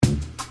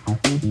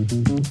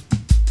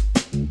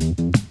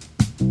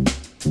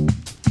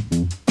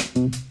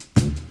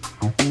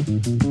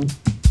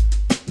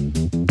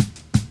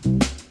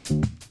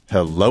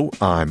Hello,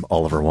 I'm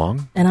Oliver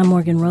Wong. And I'm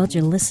Morgan Rhodes.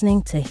 You're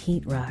listening to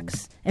Heat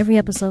Rocks. Every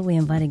episode, we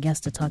invite a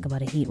guest to talk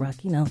about a heat rock,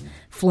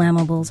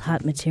 flammables,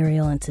 hot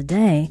material. And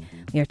today,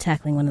 we are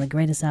tackling one of the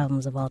greatest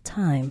albums of all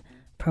time,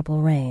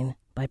 Purple Rain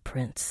by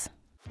Prince.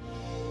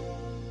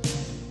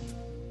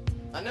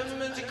 I never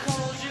meant to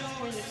call you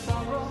when you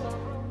sorrow.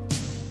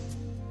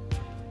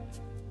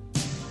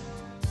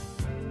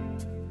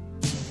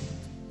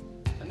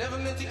 I never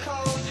meant to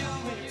call you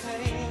when you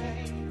pain.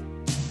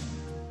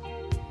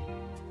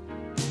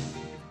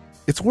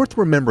 It's worth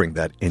remembering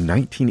that in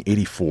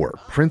 1984,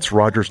 Prince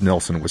Rogers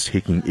Nelson was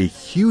taking a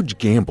huge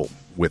gamble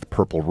with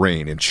Purple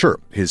Rain. And sure,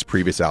 his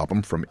previous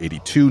album from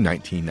 82,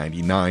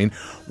 1999,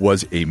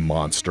 was a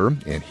monster,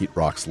 and Heat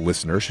Rocks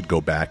listeners should go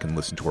back and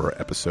listen to our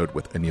episode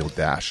with Anil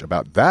Dash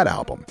about that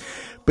album.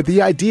 But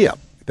the idea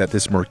that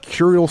this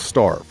mercurial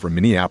star from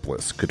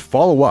Minneapolis could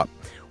follow up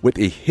with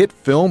a hit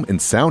film and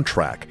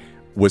soundtrack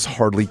was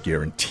hardly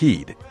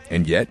guaranteed.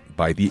 And yet,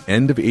 by the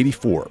end of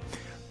 84,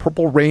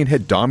 Purple Rain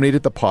had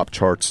dominated the pop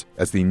charts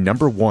as the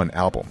 #1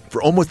 album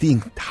for almost the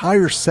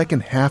entire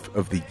second half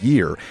of the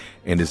year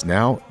and is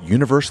now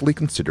universally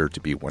considered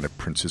to be one of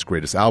Prince's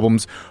greatest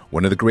albums,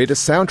 one of the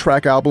greatest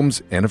soundtrack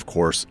albums, and of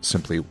course,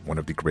 simply one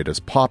of the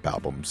greatest pop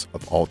albums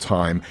of all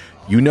time.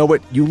 You know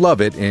it, you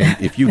love it,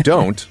 and if you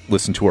don't,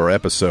 listen to our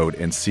episode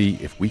and see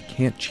if we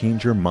can't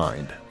change your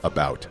mind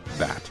about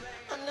that.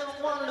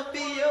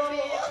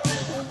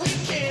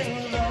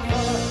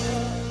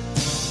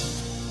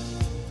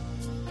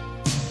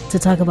 To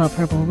talk about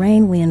Purple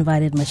Rain, we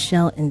invited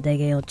Meshell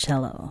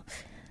Ndegeocello.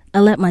 I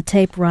let my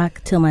tape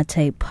rock till my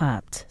tape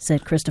popped,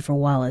 said Christopher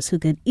Wallace, who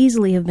could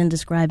easily have been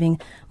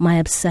describing my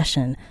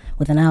obsession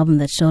with an album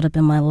that showed up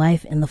in my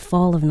life in the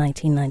fall of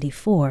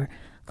 1994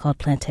 called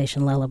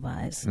Plantation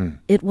Lullabies.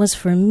 It was,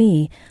 for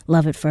me,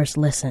 love at first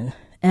listen.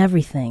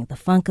 Everything, the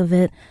funk of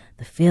it,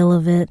 the feel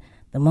of it,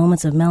 the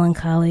moments of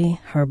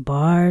melancholy, her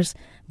bars,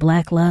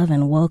 black love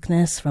and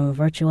wokeness from a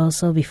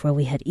virtuoso before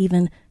we had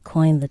even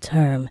coined the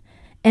term.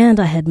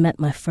 And I had met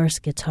my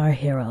first guitar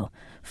hero.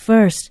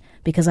 First,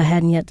 because I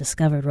hadn't yet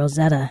discovered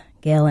Rosetta,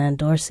 Gail Ann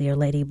Dorsey, or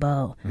Lady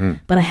Bo.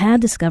 But I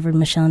had discovered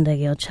Meshell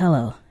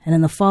Ndegeocello, and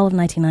in the fall of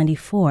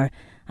 1994,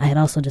 I had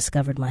also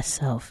discovered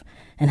myself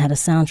and had a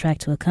soundtrack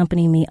to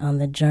accompany me on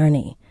the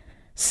journey.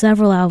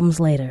 Several albums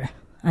later,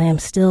 I am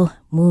still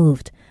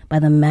moved by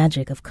the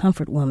magic of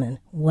Comfort Woman,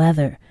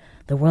 Weather,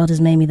 The World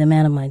Has Made Me the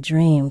Man of My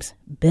Dreams,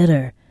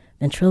 Bitter,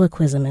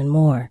 Ventriloquism, and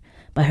more,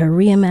 by her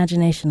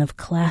reimagination of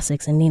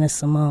classics in Nina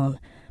Simone,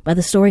 by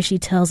the story she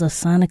tells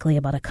us sonically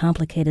about a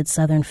complicated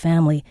Southern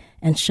family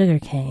and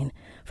sugarcane,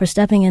 for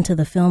stepping into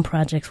the film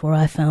projects where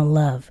I found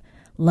love,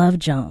 Love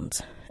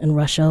Jones and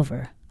Rush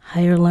Over,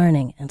 Higher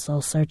Learning and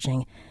Soul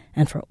Searching,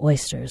 and for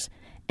Oysters.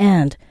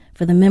 And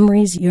for the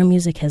memories your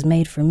music has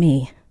made for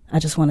me, I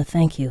just want to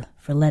thank you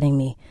for letting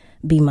me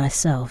be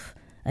myself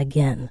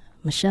again.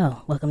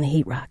 Meshell, welcome to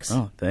Heat Rocks.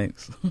 Oh,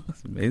 thanks.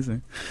 That's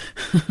amazing.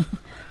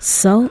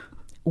 So,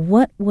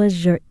 what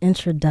was your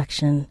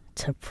introduction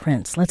to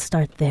Prince? Let's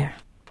start there.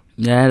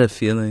 Yeah, I had a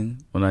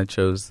feeling when I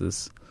chose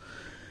this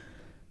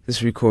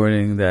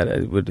recording that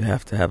I would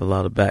have to have a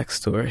lot of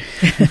backstory.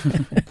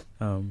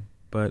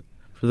 But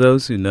for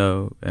those who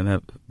know and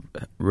have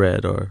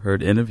read or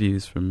heard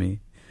interviews from me,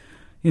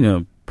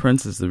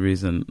 Prince is the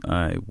reason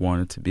I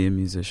wanted to be a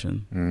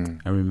musician.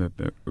 I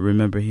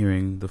remember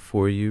hearing the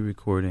For You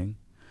recording.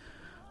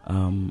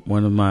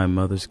 One of my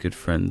mother's good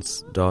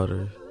friend's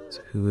daughters,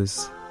 who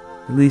is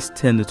at least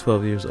 10 to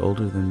 12 years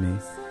older than me,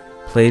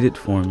 played it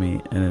for me,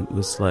 and it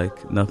was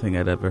like nothing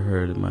I'd ever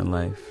heard in my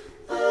life.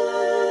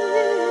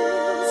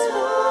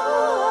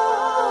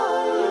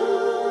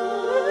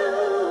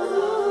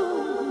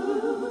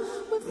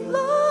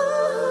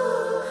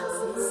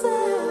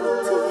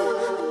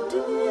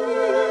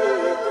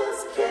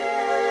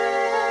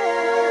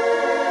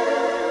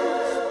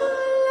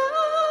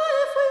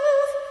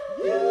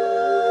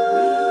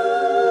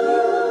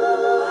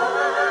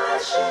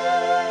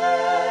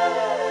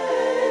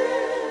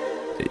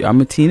 I'm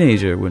a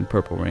teenager when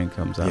Purple Rain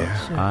comes out.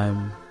 Yeah.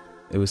 Sure.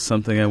 It was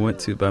something I went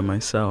to by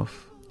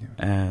myself,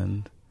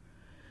 and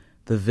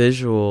the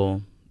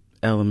visual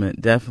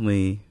element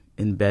definitely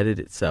embedded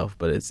itself.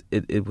 But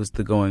it was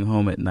the going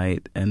home at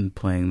night and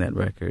playing that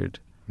record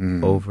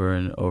over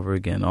and over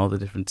again. All the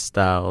different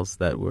styles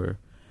that were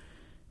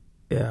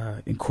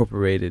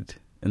incorporated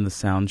in the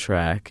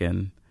soundtrack,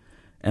 and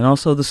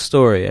also the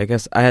story. I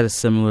guess I had a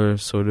similar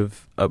sort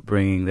of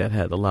upbringing that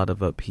had a lot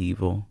of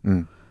upheaval.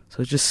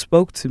 So it just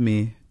spoke to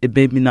me. It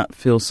made me not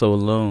feel so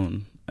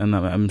alone. And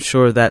I'm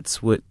sure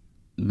that's what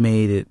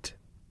made it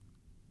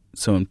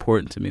so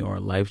important to me, or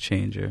a life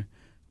changer.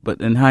 But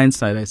in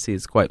hindsight, I see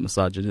it's quite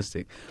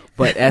misogynistic.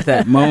 But at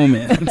that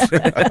moment,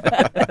 at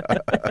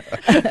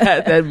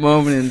that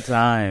moment in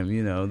time,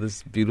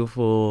 this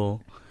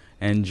beautiful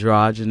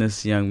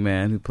androgynous young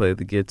man who played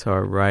the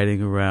guitar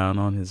riding around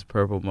on his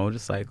purple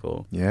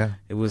motorcycle. Yeah.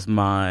 It was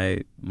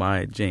my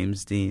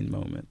James Dean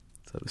moment,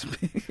 so to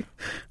speak.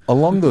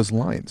 Along those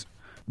lines,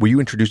 were you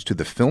introduced to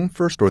the film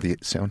first or the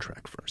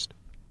soundtrack first?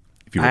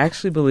 I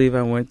actually believe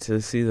I went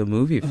to see the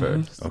movie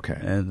first. Okay.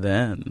 And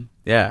then,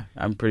 yeah,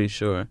 I'm pretty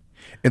sure.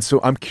 And so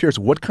I'm curious,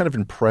 what kind of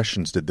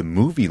impressions did the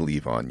movie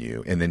leave on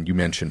you? And then you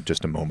mentioned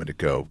just a moment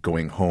ago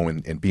going home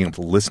and being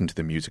able to listen to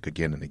the music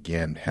again and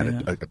again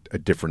had a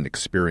different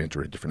experience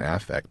or a different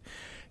affect.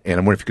 And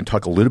I'm wondering if you can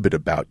talk a little bit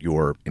about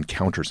your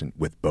encounters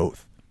with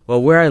both.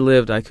 Well, where I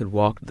lived, I could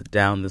walk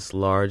down this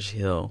large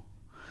hill.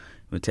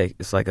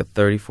 It's like a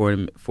 30,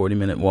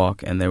 40-minute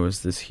walk, and there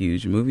was this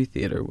huge movie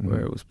theater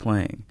where it was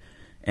playing.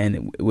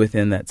 And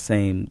within that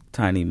same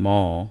tiny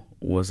mall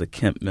was a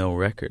Kemp Mill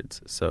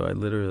Records. So I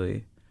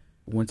literally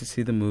went to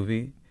see the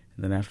movie,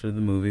 and then after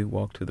the movie,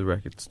 walked to the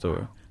record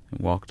store and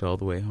walked all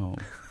the way home.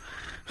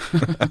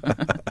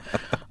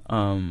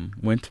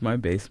 Went to my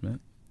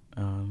basement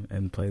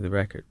and played the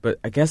record. But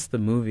I guess the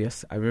movie,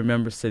 I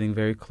remember sitting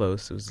very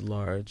close. It was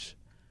large.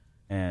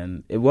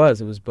 And it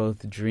was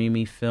both a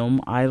dreamy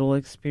film idol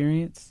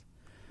experience,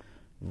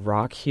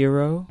 rock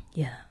hero.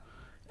 Yeah.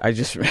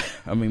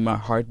 My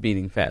heart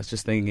beating fast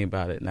just thinking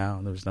about it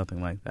now. There was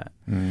nothing like that.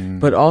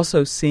 But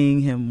also seeing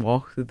him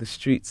walk through the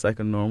streets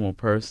like a normal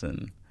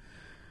person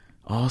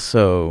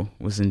also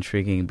was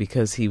intriguing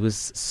because he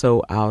was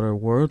so outer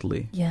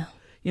worldly. Yeah.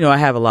 You know, I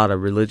have a lot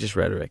of religious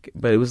rhetoric,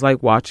 but it was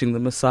like watching the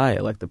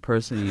Messiah, like the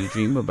person you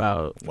dream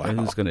about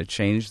and who's going to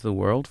change the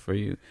world for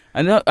you.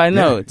 I know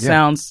it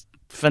sounds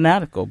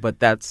fanatical, but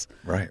that's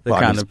right. the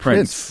kind of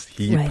Prince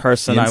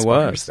person I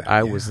was.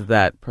 I was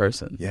that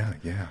person. Yeah.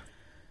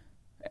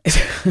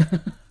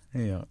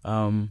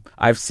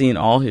 I've seen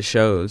all his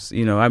shows.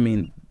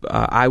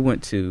 I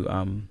went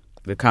to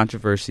the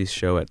Controversies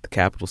show at the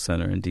Capitol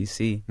Center in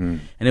D.C.,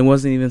 and it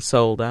wasn't even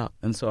sold out.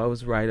 And so I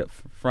was right up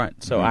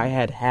front. So I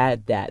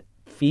had that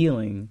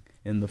feeling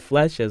in the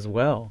flesh as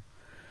well.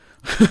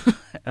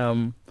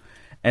 And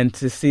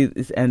to see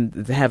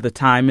and to have the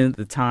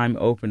time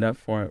opened up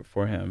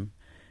for him,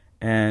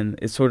 and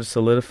it sort of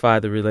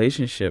solidified the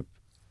relationship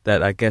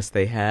that I guess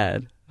they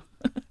had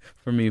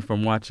for me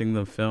from watching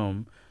the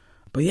film.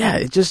 But yeah,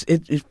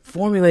 it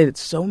formulated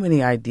so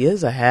many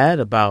ideas I had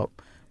about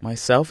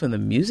myself in the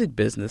music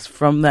business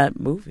from that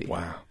movie.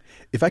 Wow.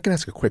 If I can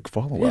ask a quick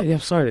follow-up. Yeah,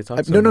 sorry to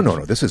talk so No.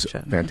 much. This is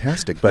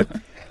fantastic. But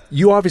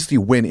you obviously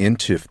went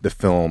into the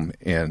film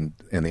and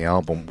the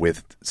album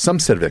with some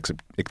set of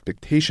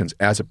expectations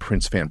as a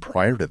Prince fan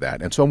prior to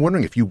that. And so I'm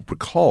wondering if you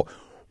recall,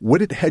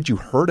 had you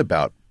heard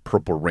about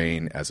Purple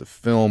Rain as a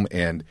film,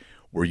 and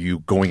were you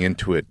going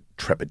into it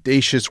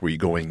trepidatious? Were you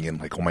going in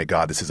like, oh my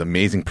God, this is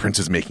amazing, Prince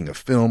is making a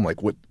film?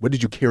 Like, what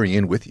did you carry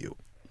in with you?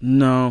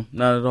 No,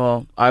 not at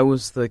all. I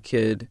was the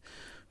kid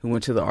who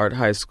went to the art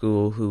high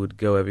school who would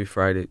go every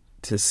Friday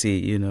to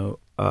see,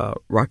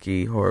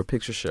 Rocky Horror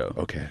Picture Show.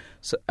 Okay.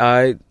 So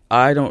I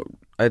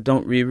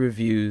don't read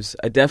reviews.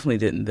 I definitely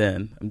didn't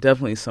then. I'm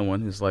definitely someone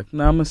who's like,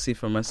 no, I'm gonna see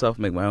for myself,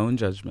 make my own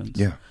judgments.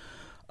 Yeah.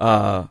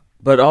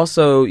 But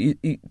also,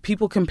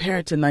 people compare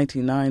it to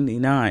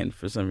 1999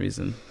 for some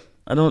reason.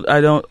 I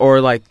don't,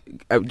 or like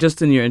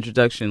just in your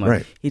introduction,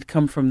 like he'd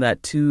come from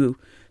that two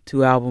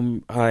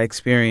album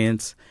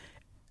experience.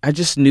 I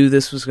just knew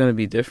this was going to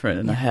be different,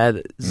 and I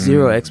had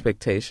zero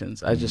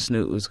expectations. I just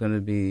knew it was going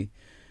to be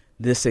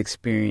this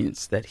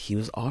experience that he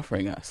was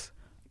offering us.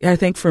 I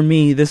think for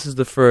me, this is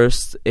the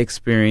first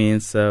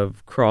experience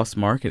of cross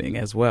marketing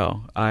as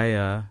well.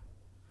 I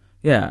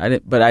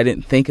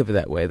didn't think of it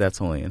that way.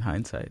 That's only in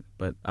hindsight.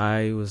 But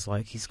I was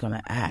like, he's going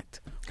to act.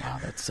 Wow,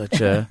 that's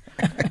such a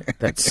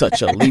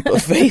leap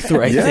of faith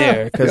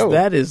there, because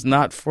that is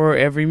not for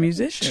every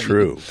musician.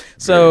 True.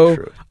 So,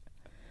 true.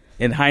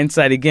 In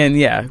hindsight, again,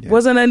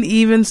 wasn't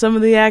uneven some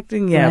of the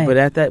acting, but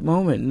at that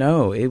moment,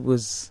 no, it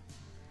was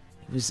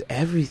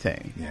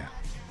everything. Yeah,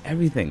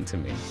 everything to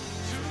me.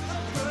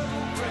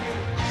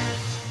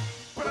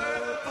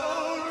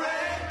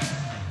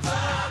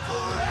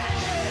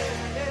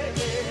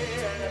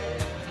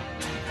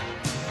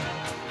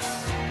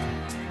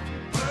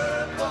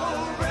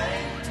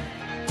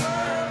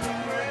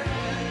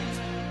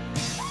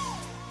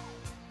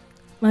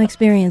 My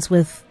experience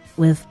with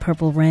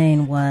Purple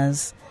Rain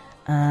was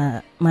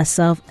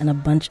myself and a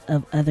bunch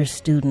of other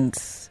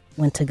students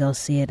went to go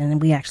see it,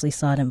 and we actually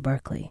saw it in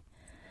Berkeley.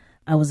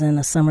 I was in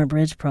a summer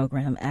bridge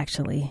program,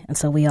 actually, and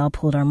so we all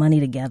pulled our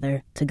money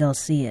together to go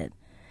see it.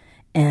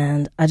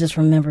 And I just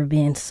remember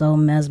being so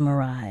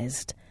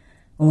mesmerized.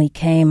 When we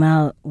came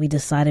out, we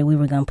decided we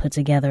were going to put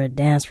together a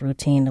dance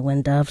routine to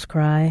When Doves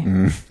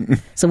Cry.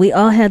 So we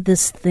all had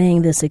this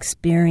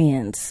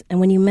experience.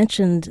 And when you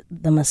mentioned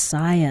the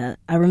Messiah,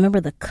 I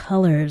remember the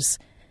colors,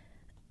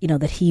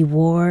 that he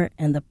wore,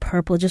 and the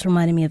purple just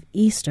reminded me of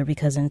Easter,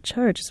 because in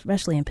church,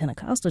 especially in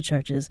Pentecostal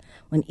churches,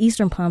 when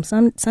Easter and Palm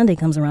Sunday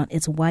comes around,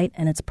 it's white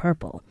and it's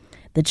purple.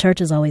 The church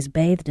is always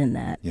bathed in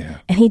that. Yeah.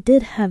 And he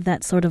did have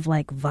that sort of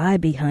like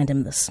vibe behind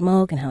him, the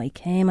smoke and how he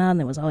came out, and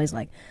there was always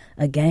like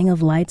a gang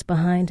of lights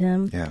behind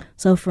him. Yeah.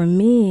 So for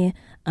me,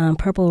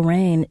 Purple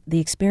Rain,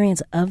 the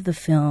experience of the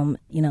film,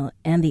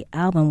 and the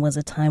album was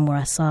a time where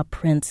I saw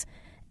Prince.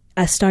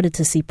 I started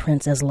to see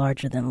Prince as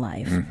larger than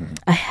life. Mm-hmm.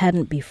 I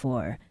hadn't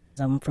before.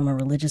 I'm from a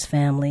religious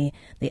family.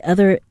 The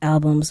other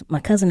albums, my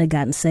cousin had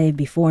gotten saved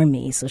before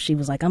me, so she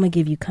was like, I'm going to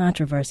give you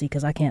Controversy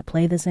because I can't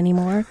play this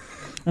anymore.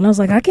 And I was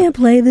like, I can't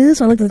play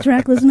this. I looked at the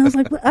track list and I was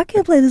like, I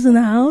can't play this in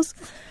the house.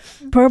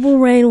 Purple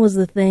Rain was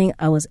the thing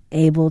I was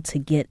able to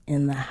get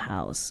in the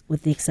house,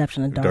 with the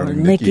exception of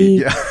Darling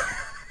Nikki. Yeah.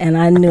 And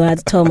I knew, I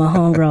told my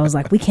homegirl, I was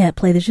like, we can't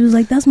play this. She was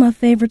like, that's my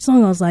favorite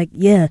song. I was like,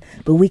 yeah,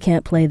 but we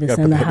can't play this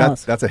in the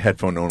house. That's a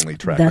headphone-only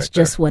track. That's right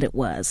just there. what it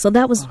was. So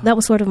that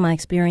was sort of my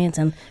experience.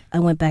 And I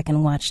went back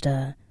and watched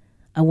the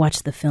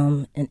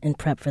film in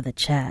prep for the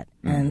chat.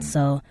 Mm-hmm. And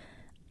so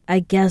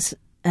I guess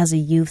as a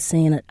youth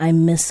seeing it, I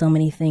missed so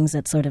many things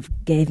that sort of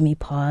gave me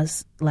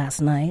pause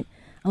last night.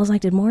 I was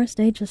like, did Morris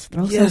Day just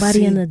throw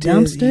somebody in the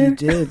dumpster?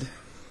 He did.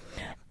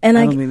 And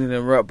I don't mean to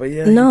interrupt, but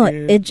yeah. No,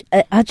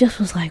 I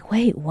just was like,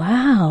 wait,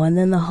 wow. And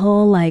then the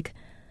whole, I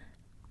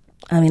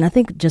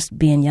think just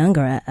being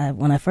younger,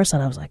 when I first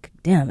saw it, I was like,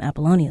 damn,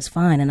 Apollonia is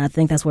fine. And I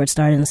think that's where it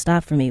started and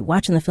stopped for me.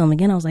 Watching the film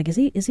again, I was like,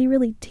 is he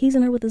really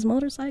teasing her with his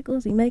motorcycle?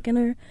 Is he making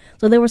her?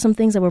 So there were some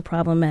things that were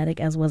problematic,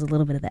 as was a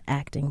little bit of the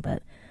acting.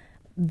 But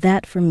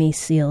that, for me,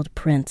 sealed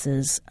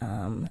Prince's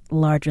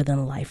larger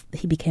than life.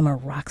 He became a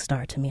rock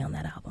star to me on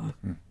that album.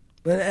 Mm-hmm.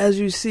 But as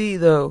you see,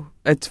 though,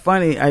 it's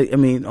funny. I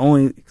mean,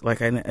 only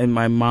in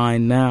my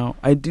mind now,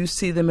 I do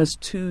see them as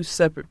two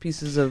separate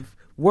pieces of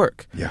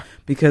work. Yeah.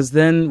 Because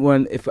then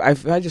if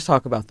I just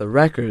talk about the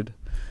record,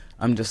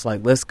 I'm just like,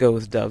 let's go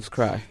with Dove's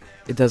Cry.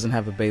 It doesn't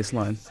have a bass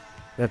line.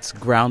 That's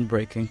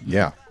groundbreaking.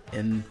 Yeah.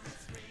 And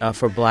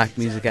for black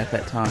music at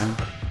that time.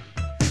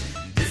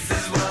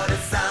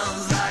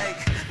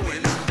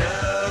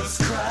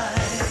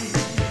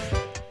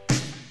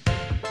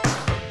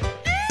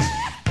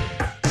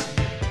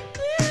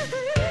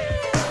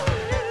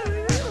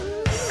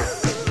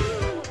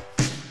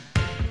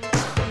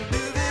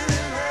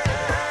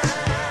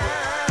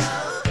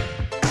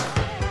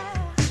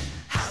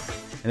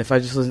 And if I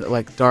just listen to,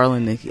 like,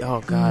 Darling Nikki, oh,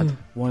 God,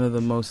 one of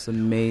the most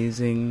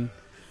amazing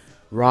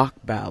rock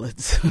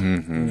ballads.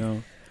 Mm-hmm. You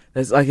know,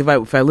 that's like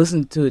if I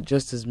listened to it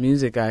just as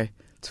music,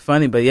 it's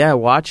funny, but yeah,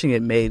 watching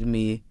it made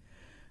me,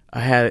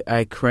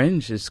 I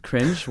cringe. It's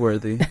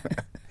cringeworthy.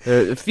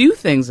 There are a few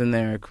things in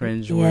there are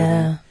cringeworthy.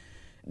 Yeah.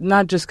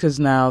 Not just because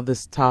now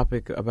this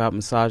topic about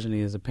misogyny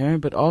is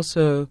apparent, but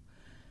also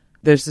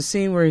there's the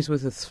scene where he's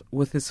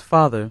with his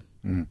father,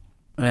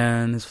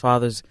 and his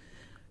father's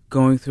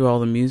going through all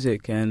the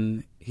music,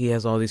 and he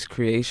has all these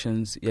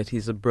creations, yet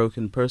he's a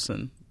broken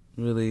person.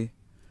 Really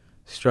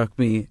struck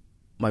me.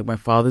 Like, my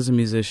father's a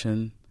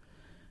musician,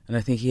 and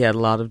I think he had a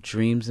lot of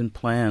dreams and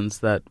plans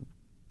that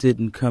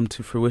didn't come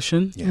to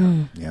fruition.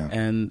 Yeah, yeah.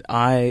 And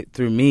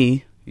through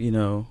me,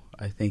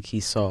 I think he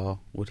saw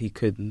what he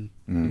couldn't,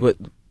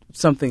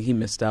 something he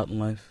missed out in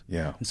life.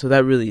 Yeah. And so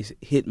that really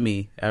hit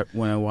me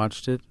when I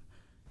watched it.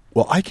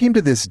 Well, I came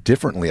to this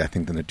differently, I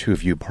think, than the two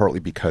of you, partly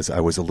because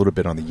I was a little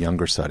bit on the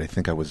younger side. I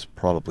think I was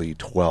probably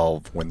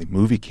 12 when the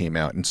movie came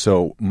out. And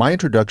so my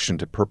introduction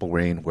to Purple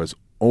Rain was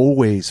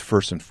always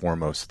first and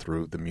foremost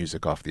through the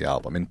music off the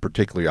album, and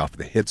particularly off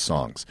the hit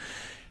songs.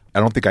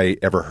 I don't think I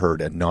ever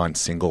heard a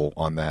non-single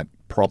on that,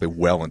 probably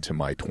well into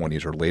my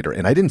 20s or later.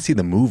 And I didn't see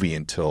the movie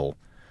until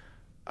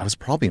I was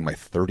probably in my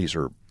 30s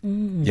or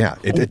yeah.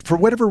 For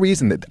whatever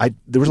reason,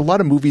 there was a lot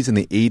of movies in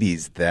the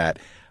 80s that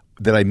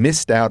I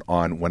missed out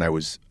on when I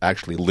was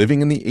actually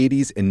living in the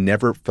 80s and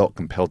never felt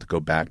compelled to go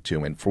back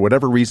to. And for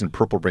whatever reason,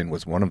 Purple Rain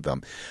was one of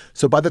them.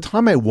 So by the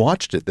time I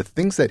watched it, the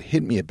things that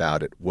hit me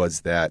about it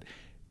was that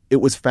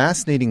it was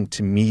fascinating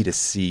to me to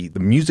see the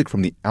music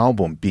from the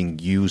album being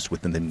used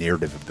within the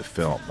narrative of the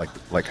film.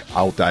 Like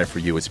I'll Die For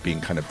You as being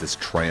kind of this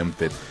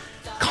triumphant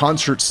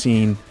concert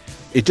scene.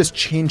 It just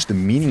changed the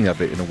meaning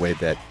of it in a way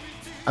that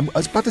I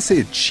was about to say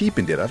it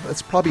cheapened it.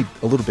 That's probably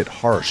a little bit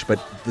harsh,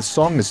 but the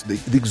song is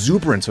the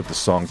exuberance of the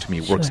song to me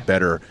works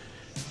better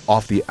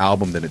off the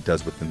album than it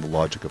does within the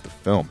logic of the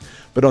film.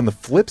 But on the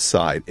flip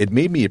side, it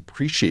made me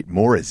appreciate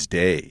Morris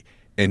Day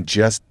and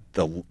just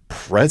the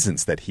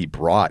presence that he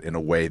brought in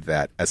a way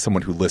that, as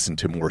someone who listened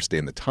to Morris Day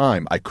in the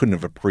time, I couldn't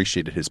have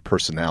appreciated his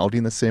personality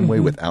in the same way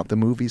without the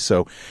movie.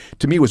 So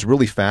to me, it was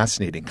really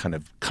fascinating kind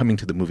of coming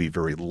to the movie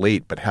very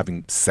late, but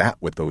having sat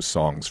with those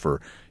songs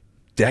for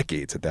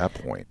decades at that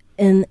point.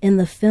 In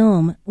the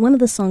film, one of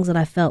the songs that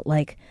I felt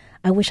like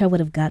I wish I would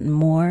have gotten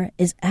more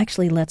is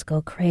actually Let's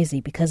Go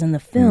Crazy, because in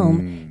the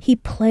film, he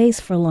plays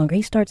for longer.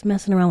 He starts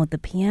messing around with the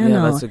piano.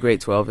 Yeah, that's a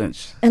great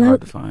 12-inch. It's hard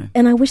to find.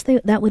 And I wish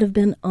that would have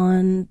been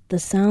on the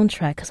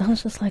soundtrack, because I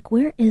was just like,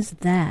 where is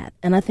that?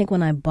 And I think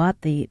when I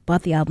bought the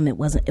album, it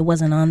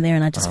wasn't on there,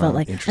 and I just felt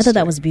like, I thought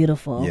that was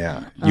beautiful.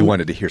 Yeah. You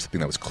wanted to hear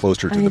something that was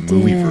closer to the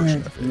movie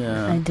version of it.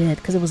 Yeah. I did,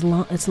 because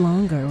it's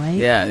longer, right?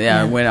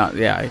 Yeah. I went out.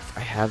 Yeah, I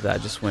have that. I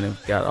just went and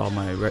got all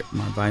my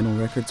vinyl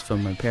records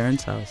from my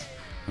parents' house.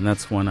 And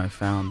that's when I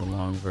found the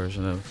long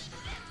version of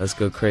Let's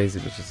Go Crazy,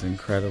 which is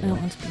incredible.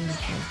 That one's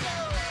beautiful.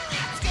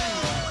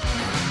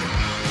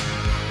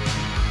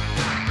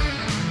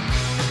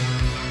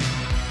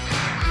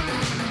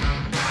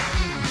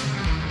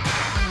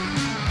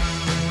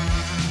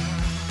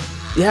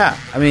 Yeah,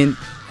 I mean,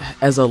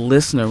 as a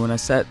listener, when I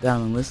sat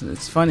down and listened,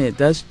 it's funny.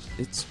 It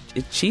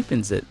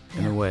cheapens it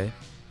in a way,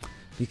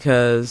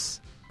 because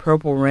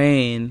Purple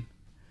Rain,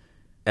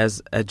 as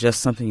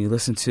just something you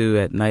listen to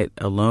at night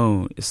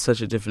alone, is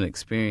such a different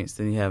experience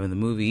than you have in the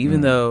movie.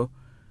 Even though,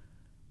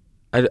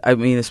 I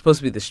mean, it's supposed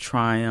to be this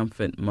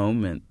triumphant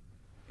moment.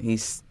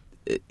 It's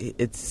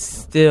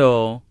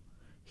still,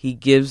 he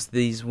gives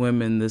these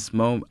women this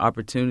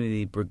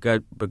opportunity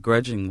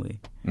begrudgingly.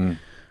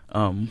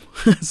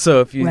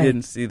 So if you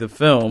didn't see the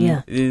film,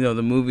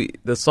 the movie,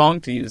 the song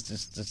to you is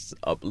just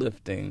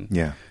uplifting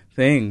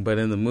thing. But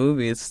in the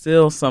movie, it's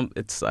still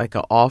it's like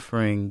an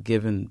offering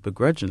given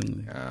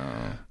begrudgingly.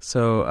 Oh.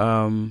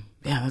 So,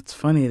 that's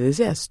funny. It is.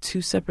 Yeah, it's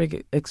two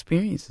separate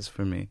experiences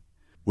for me.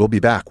 We'll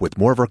be back with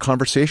more of our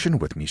conversation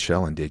with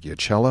Meshell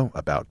Ndegeocello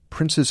about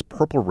Prince's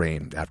Purple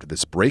Rain after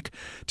this break.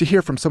 To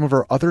hear from some of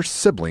our other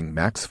sibling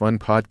Max Fun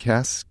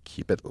podcasts,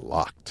 keep it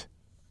locked.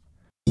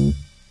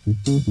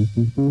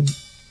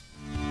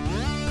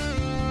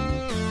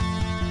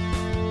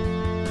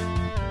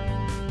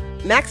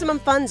 Maximum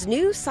Fun's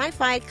new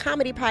sci-fi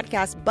comedy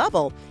podcast,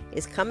 Bubble,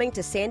 is coming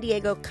to San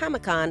Diego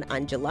Comic-Con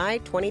on July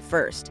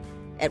 21st.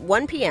 At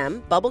 1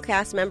 p.m., Bubble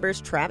cast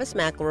members Travis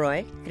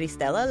McElroy,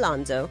 Cristela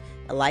Alonso,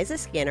 Eliza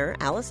Skinner,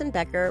 Allison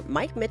Becker,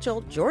 Mike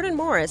Mitchell, Jordan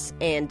Morris,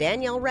 and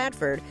Danielle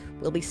Radford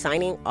will be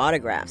signing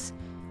autographs.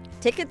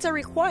 Tickets are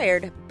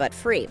required, but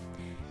free.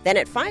 Then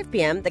at 5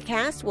 p.m., the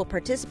cast will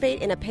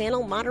participate in a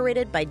panel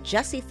moderated by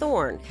Jesse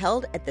Thorne,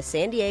 held at the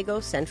San Diego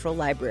Central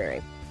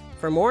Library.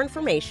 For more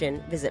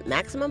information, visit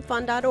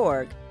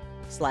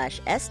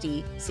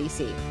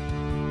MaximumFun.org/SDCC.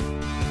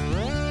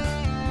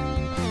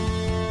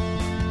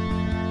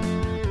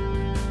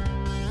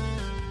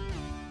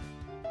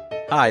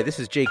 Hi, this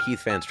is J.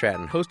 Keith Van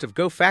Stratton, host of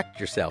Go Fact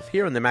Yourself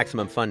here on the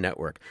Maximum Fun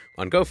Network.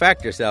 On Go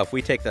Fact Yourself,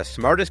 we take the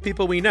smartest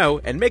people we know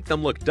and make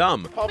them look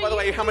dumb. Paul, by the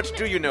way, how much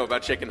do you know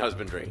about chicken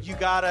husbandry? You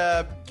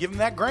gotta give him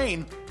that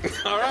grain.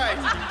 All right.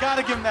 You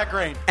gotta give him that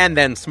grain. And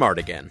then smart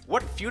again.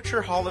 What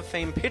future Hall of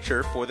Fame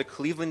pitcher for the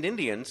Cleveland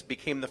Indians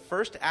became the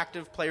first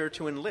active player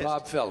to enlist?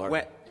 Bob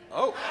Feller.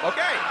 Oh,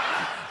 okay.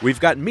 We've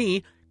got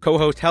me,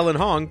 co-host Helen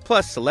Hong,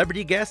 plus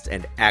celebrity guests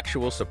and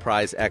actual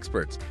surprise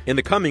experts. In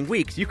the coming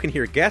weeks, you can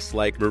hear guests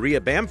like Maria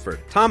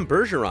Bamford, Tom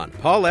Bergeron,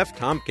 Paul F.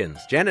 Tompkins,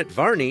 Janet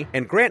Varney,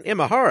 and Grant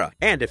Imahara.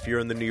 And if you're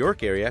in the New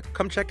York area,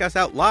 come check us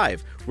out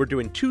live. We're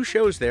doing 2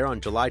 shows there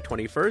on July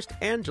 21st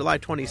and July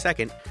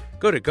 22nd.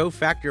 Go to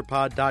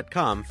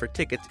gofactyourpod.com for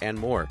tickets and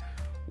more.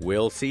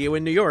 We'll see you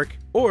in New York,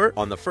 or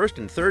on the first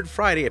and third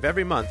Friday of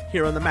every month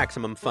here on the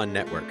Maximum Fun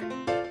Network.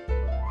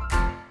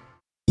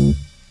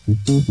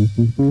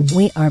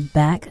 We are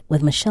back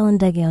with Meshell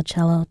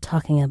Ndegeocello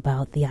talking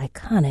about the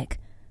iconic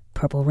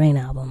Purple Rain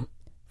album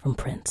from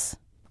Prince.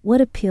 What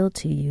appealed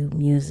to you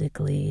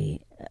musically?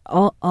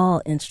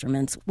 All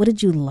instruments. What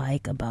did you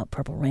like about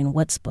Purple Rain?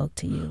 What spoke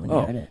to you when you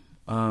heard it?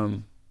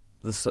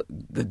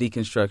 The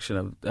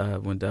deconstruction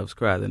of When Doves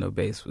Cry, the no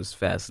bass, was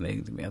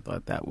fascinating to me. I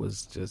thought that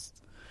was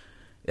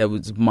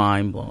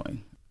mind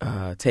blowing.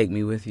 Take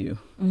Me With You.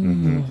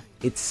 Mm-hmm.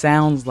 It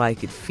sounds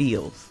like it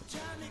feels.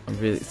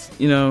 Really,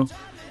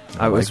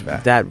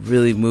 that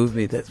really moved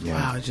me.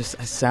 Wow, I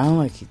sound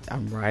like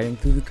I'm riding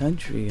through the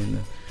country and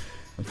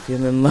I'm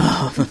feeling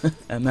love.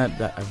 And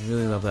I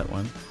really love that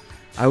one.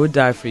 I Would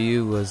Die For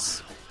You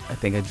was, I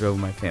think I drove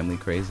my family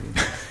crazy.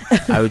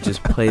 I would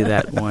just play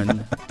that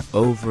one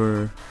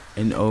over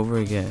and over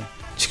again.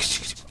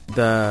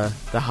 The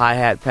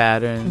hi-hat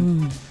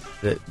pattern,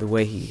 the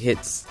way he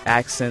hits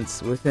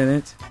accents within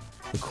it.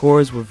 The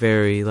chords were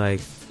very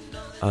like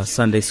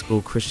Sunday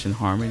school Christian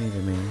harmony to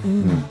me.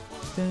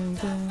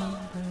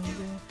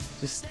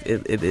 Just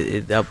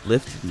it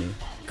uplifted me.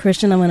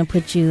 Christian, I'm going to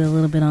put you a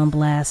little bit on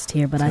blast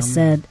here, but I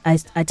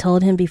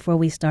told him before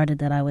we started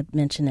that I would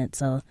mention it,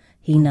 so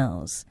he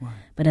knows. Right.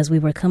 But as we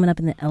were coming up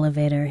in the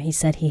elevator, he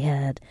said he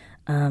had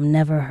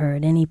never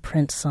heard any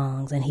Prince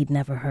songs, and he'd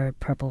never heard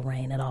Purple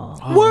Rain at all.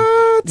 Oh,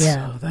 what?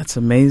 Yeah. Oh, that's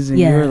amazing.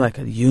 Yeah. You're like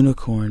a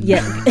unicorn.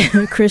 Yeah.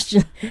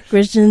 Christian,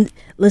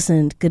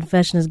 listen,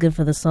 confession is good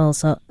for the soul.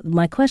 So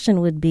my question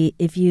would be,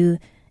 if you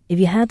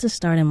had to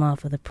start him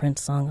off with a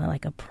Prince song, or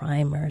like a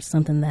primer,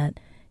 something that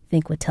you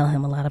think would tell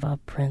him a lot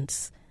about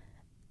Prince,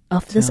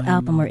 off this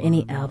album or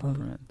any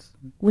album,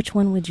 which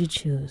one would you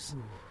choose?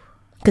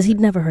 Because he'd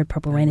never heard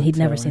Purple Rain and he'd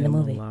never seen the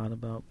movie. A lot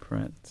about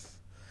Prince.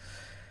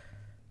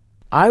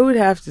 I would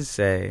have to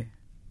say,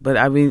 but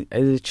I mean,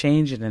 it'll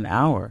change in an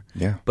hour.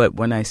 Yeah. But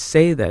when I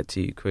say that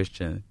to you,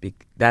 Christian,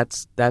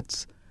 that's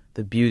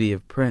the beauty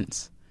of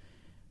Prince.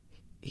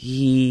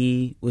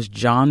 He was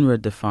genre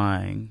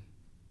defying.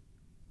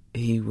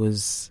 He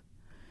was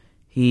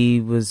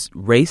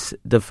race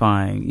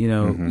defying. You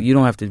know, You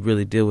don't have to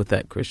really deal with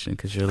that, Christian,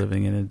 because you're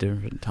living in a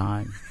different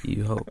time.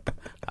 You hope.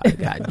 I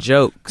got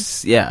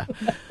jokes. Yeah.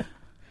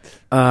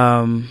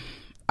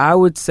 I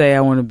would say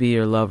I Want to Be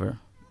Your Lover,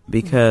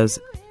 because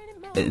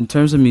in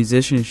terms of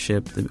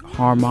musicianship, the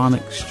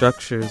harmonic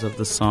structures of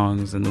the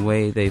songs and the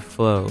way they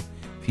flow,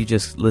 if you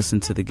just listen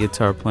to the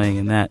guitar playing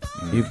in that,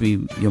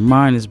 your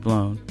mind is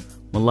blown.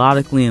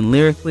 Melodically and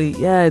lyrically,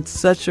 yeah, it's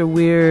such a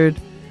weird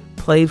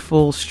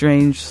playful,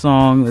 strange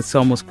song that's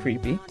almost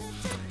creepy.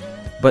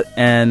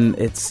 And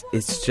it's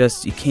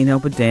just, you can't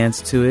help but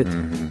dance to it.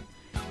 Mm-hmm.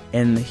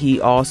 And he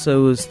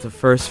also was the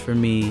first for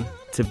me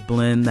to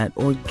blend that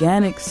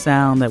organic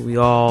sound that we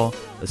all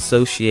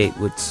associate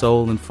with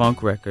soul and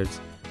funk records,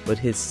 but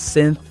his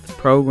synth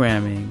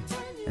programming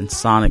and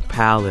sonic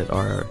palette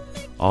are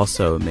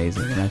also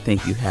amazing. And I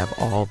think you have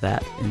all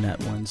that in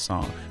that one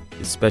song,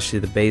 especially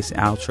the bass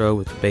outro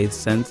with the bass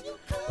synth,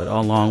 but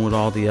along with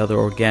all the other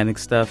organic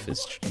stuff,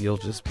 you'll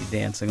just be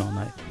dancing all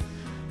night.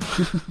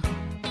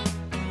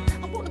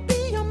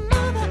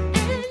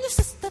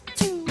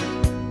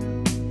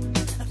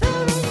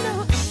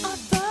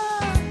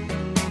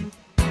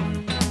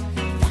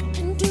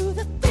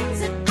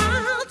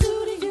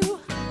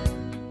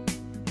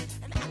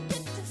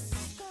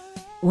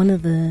 One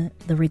of the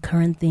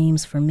recurrent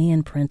themes for me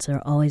and Prince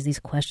are always these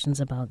questions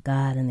about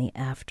God and the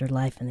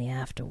afterlife and the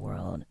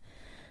afterworld.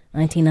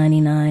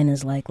 1999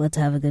 is like, let's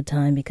have a good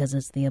time because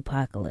it's the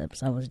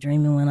apocalypse. I was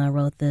dreaming when I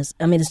wrote this.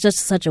 I mean, it's just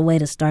such a way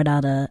to start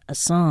out a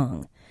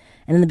song.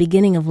 And in the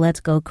beginning of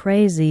Let's Go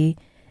Crazy,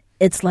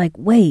 it's like,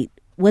 wait,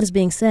 what is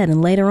being said?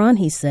 And later on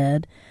he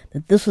said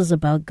that this was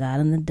about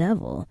God and the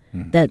devil.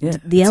 That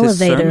the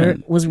elevator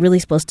was really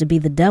supposed to be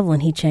the devil,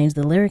 and he changed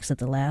the lyrics at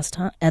the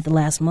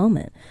last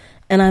moment.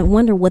 And I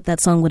wonder what that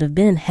song would have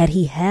been had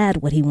he had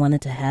what he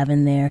wanted to have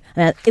in there.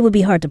 It would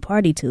be hard to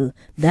party to,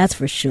 that's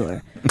for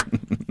sure.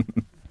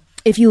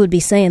 If you would be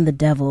saying the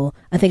devil,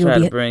 I think it would be...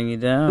 Try to bring you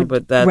down,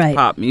 but that's right.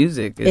 Pop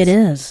music. It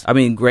is. I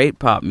mean, great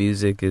pop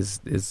music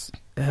has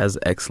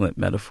excellent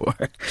metaphor.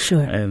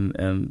 Sure.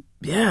 And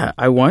yeah,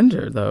 I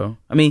wonder, though.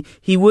 I mean,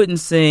 he wouldn't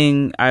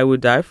sing I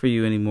Would Die For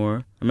You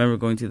anymore. I remember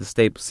going to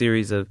the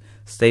series of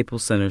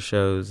Staples Center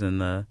shows in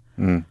the...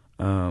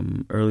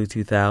 early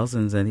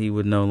 2000s, and he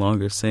would no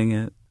longer sing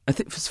it. I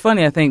think it's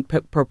funny. I think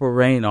Purple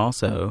Rain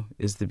also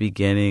is the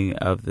beginning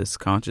of this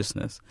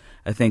consciousness.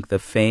 I think the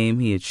fame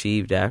he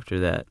achieved after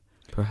that,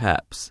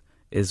 perhaps,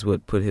 is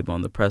what put him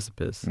on the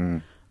precipice,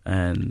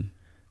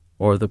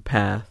 or the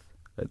path.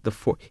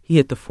 He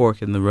hit the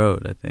fork in the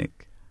road, I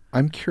think.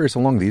 I'm curious,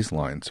 along these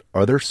lines,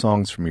 are there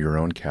songs from your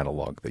own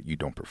catalog that you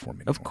don't perform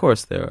anymore? Of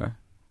course there are.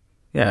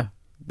 Yeah,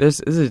 there's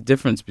a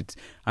difference.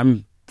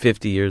 I'm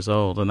 50 years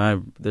old, and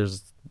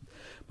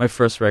my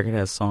first record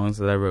has songs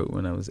that I wrote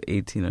when I was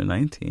 18 or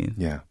 19.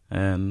 Yeah.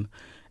 And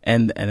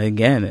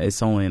again,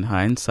 it's only in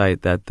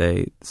hindsight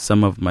that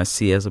some of them I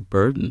see as a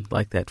burden,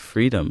 like that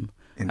freedom.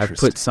 I've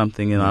put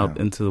something out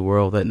into the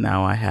world that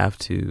now I have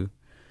to.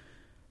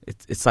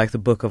 It's like the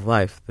book of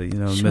life, the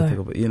Sure.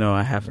 mythical.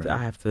 I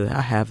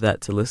have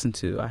that to listen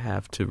to. I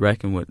have to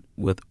reckon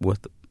with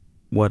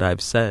what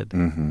I've said.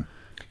 Mm-hmm.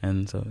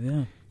 And so,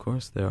 yeah, of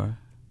course there are.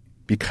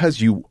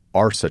 Because you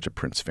are such a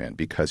Prince fan,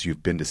 because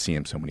you've been to see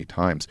him so many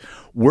times,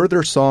 were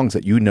there songs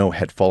that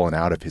had fallen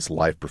out of his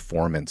live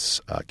performance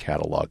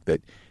catalog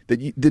that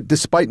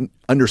despite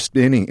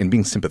understanding and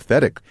being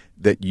sympathetic,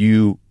 that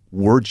you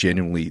were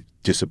genuinely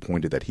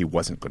disappointed that he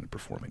wasn't going to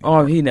perform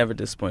anymore? Oh, he never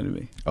disappointed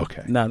me.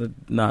 Okay. Not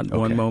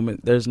one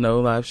moment. There's no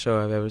live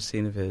show I've ever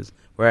seen of his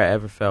where I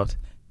ever felt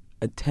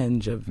a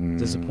tinge of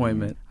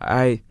disappointment.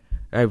 I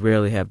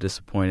rarely have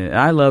disappointed. And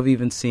I love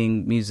even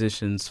seeing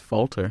musicians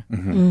falter.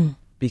 Mm-hmm.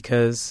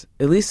 Because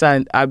at least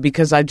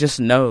because I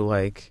just know,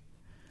 like,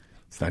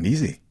 it's not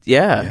easy.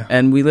 Yeah,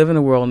 and we live in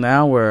a world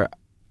now where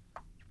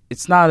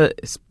it's not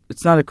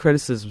a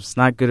criticism. It's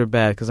not good or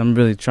bad, because I'm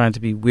really trying to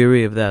be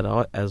weary of that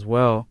as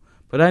well.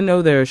 But I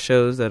know there are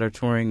shows that are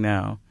touring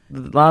now. A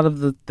lot of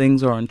the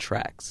things are on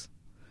tracks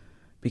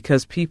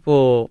because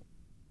people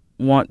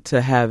want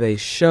to have a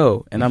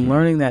show, and I'm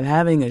learning that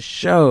having a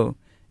show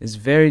is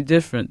very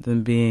different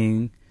than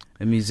being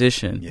a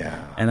musician.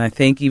 Yeah. And I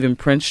think even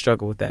Prince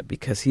struggled with that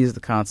because he's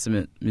the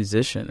consummate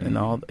musician,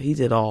 and he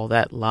did all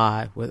that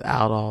live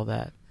without all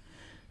that.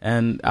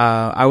 And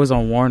I was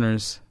on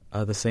Warner's,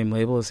 the same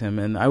label as him,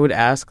 and I would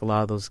ask a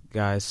lot of those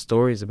guys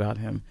stories about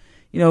him.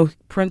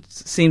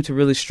 Prince seemed to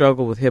really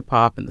struggle with hip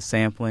hop and the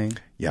sampling.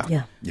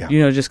 Yeah.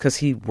 Just because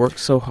he worked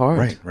so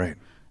hard. Right.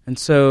 And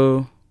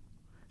so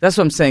that's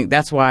what I'm saying.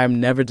 That's why I'm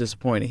never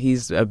disappointed.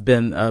 He's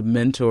been a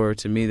mentor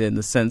to me in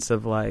the sense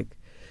of like,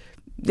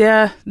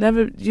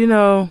 never,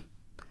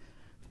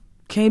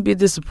 can't be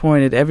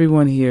disappointed.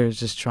 Everyone here is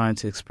just trying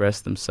to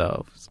express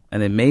themselves.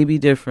 And it may be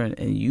different,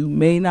 and you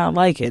may not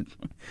like it.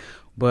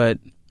 But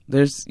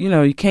there's,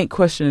 you can't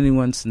question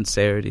anyone's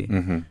sincerity.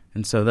 Mm-hmm.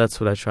 And so that's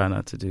what I try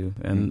not to do.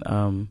 And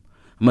I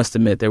must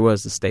admit, there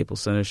was the Staples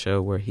Center show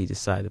where he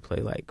decided to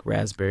play, like,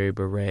 Raspberry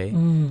Beret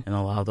and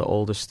a lot of the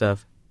older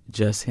stuff,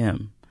 just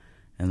him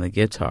and the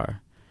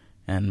guitar.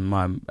 And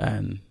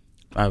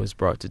I was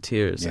brought to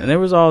tears. Yeah. And there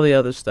was all the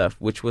other stuff,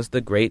 which was the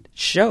great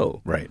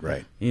show. Right.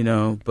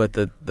 But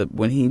the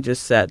when he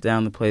just sat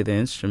down to play the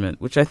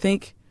instrument, which I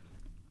think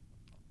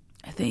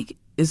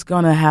is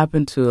going to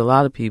happen to a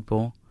lot of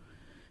people.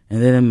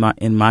 And then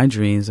in my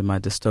dreams and my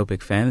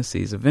dystopic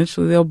fantasies,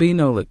 eventually there'll be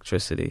no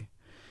electricity.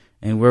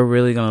 And we're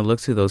really going to look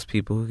to those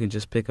people who can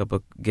just pick up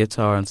a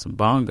guitar and some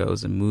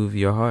bongos and move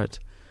your heart.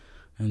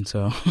 And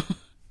so,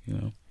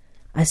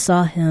 I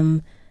saw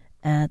him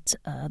at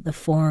the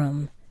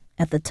Forum.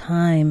 At the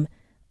time,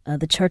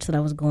 the church that I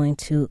was going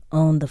to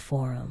owned the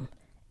Forum,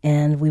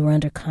 and we were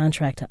under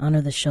contract to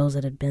honor the shows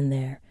that had been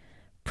there.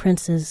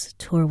 Prince's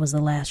tour was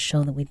the last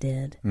show that we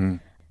did.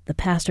 The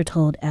pastor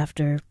told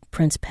after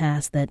Prince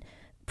passed that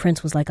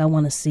Prince was like, I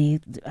want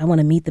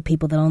to meet the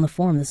people that own the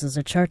Forum. This is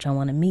a church I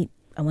want to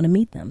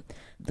meet them.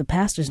 The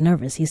pastor's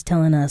nervous. He's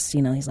telling us,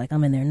 he's like,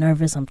 I'm in there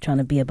nervous. I'm trying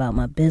to be about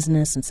my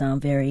business and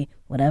sound very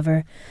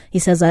whatever. He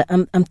says,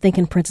 I'm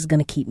thinking Prince is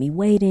going to keep me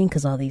waiting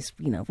because all these,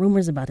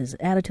 rumors about his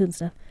attitude and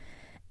stuff.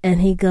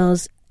 And he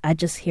goes, I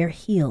just hear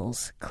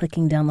heels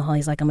clicking down the hall.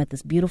 He's like, I'm at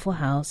this beautiful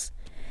house.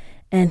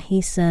 And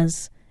he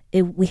says,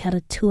 we had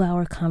a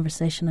 2-hour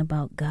conversation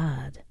about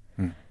God.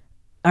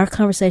 Our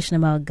conversation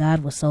about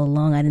God was so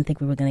long, I didn't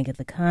think we were going to get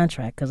the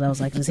contract because I was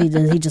like, does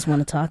he just want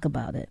to talk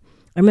about it?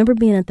 I remember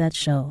being at that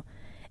show,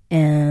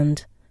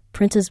 and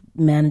Prince's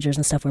managers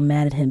and stuff were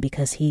mad at him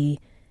because he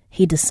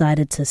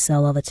decided to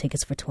sell all the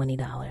tickets for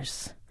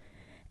 $20,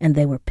 and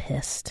they were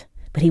pissed.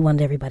 But he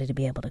wanted everybody to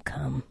be able to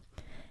come.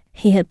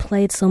 He had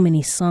played so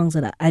many songs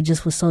that I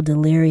just was so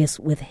delirious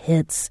with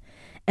hits,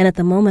 and at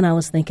the moment I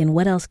was thinking,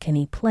 what else can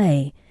he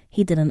play?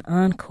 He did an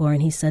encore,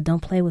 and he said, don't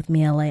play with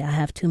me, LA. I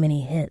have too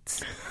many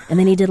hits. And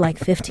then he did like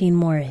 15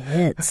 more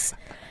hits.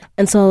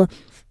 And so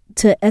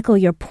to echo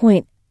your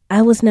point,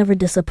 I was never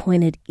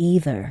disappointed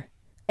either.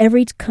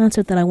 Every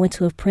concert that I went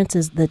to of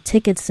Prince's, the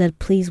ticket said,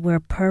 please wear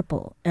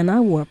purple. And I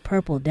wore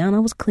purple down. I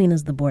was clean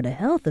as the Board of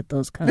Health at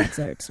those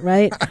concerts,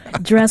 right?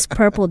 Dressed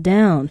purple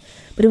down.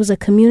 But it was a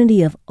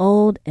community of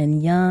old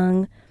and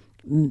young,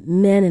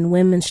 men and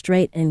women,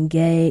 straight and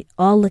gay,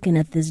 all looking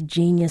at this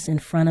genius in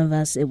front of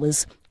us. It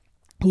was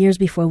years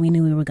before we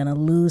knew we were going to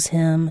lose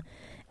him.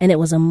 And it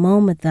was a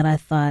moment that I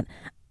thought,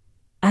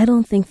 I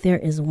don't think there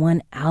is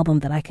one album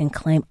that I can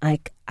claim I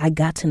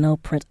got to know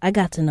Prince. I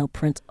got to know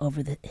Prince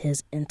over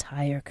his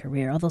entire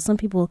career. Although some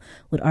people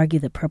would argue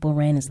that Purple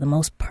Rain is the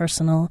most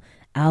personal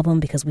album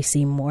because we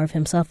see more of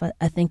himself.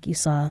 I think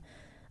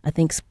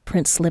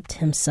Prince slipped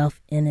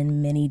himself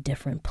in many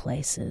different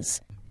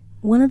places.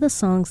 One of the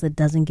songs that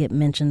doesn't get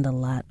mentioned a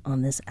lot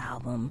on this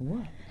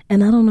album,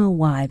 and I don't know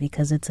why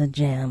because it's a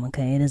jam,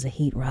 okay, it is a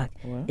heat rock,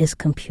 is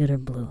Computer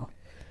Blue.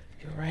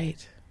 You're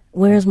right.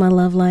 Where's My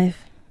Love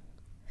Life?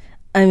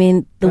 I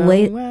mean, the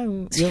way...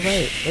 You're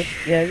right.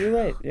 You're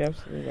right. You're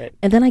absolutely right.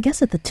 And then I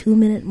guess at the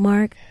 2-minute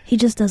mark, he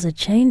just does a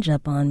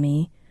change-up on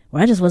me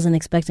where I just wasn't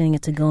expecting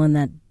it to go in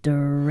that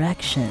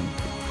direction.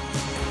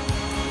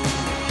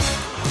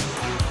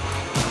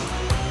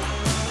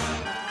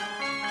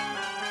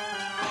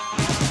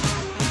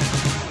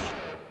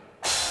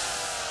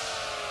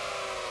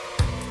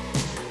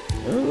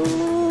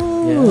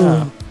 Ooh.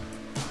 Yeah.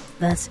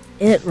 That's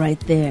it right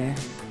there.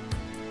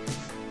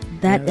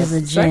 That is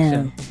a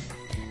jam.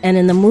 And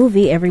in the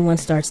movie, everyone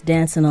starts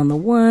dancing on the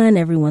one.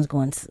 Everyone's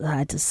going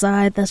side to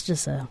side. That's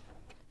just and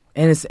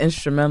it's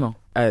instrumental.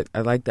 I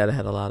like that it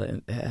had a lot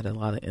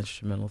of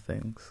instrumental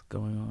things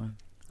going on.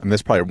 And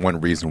that's probably one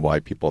reason why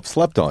people have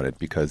slept on it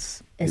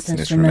because it's an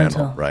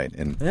instrumental, right?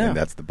 And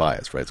that's the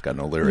bias, right? It's got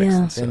no lyrics. Yeah.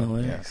 And so, no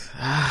lyrics.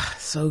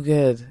 So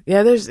good.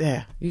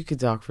 Yeah, you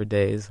could talk for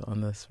days on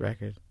this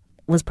record.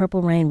 Was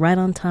Purple Rain right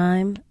on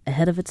time,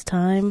 ahead of its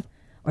time,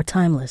 or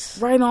timeless?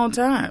 Right on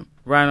time.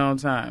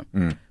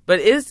 But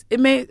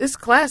it's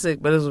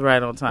classic, but it was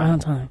right on time. Right on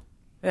time.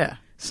 Yeah.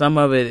 Some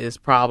of it is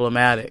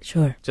problematic.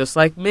 Sure. Just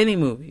like many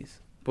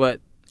movies.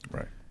 But,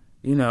 right.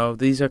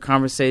 These are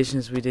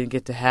conversations we didn't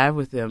get to have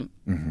with him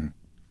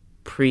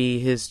pre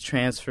his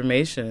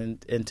transformation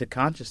into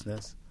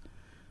consciousness.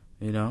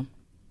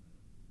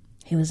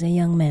 He was a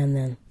young man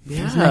then.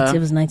 Yeah. It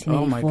was 1984.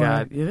 Oh, my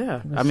God.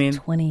 Yeah. I mean,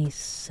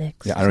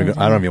 26. Yeah, I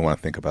don't even want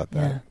to think about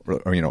that. Yeah.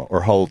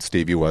 Or how old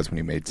Stevie was when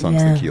he made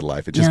Songs in the Key of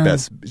Life. It's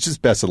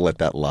just best to let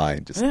that lie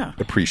and just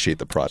appreciate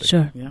the product.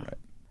 Sure. Yeah. Right.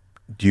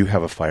 Do you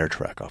have a fire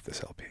track off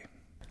this LP?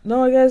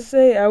 No, I gotta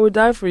say, I Would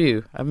Die For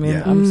You. I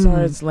mean, I'm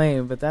sorry it's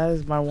lame, but that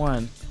is my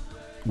one.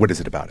 What is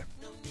it about it?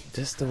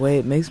 Just the way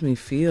it makes me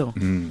feel.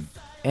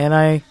 And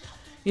I've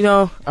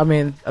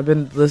been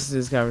listening to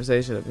this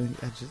conversation.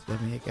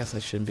 I guess I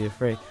shouldn't be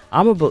afraid.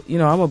 I'm a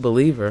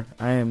believer.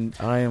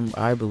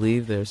 I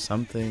believe there's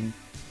something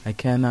I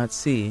cannot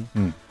see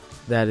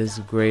that is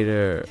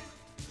greater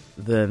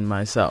than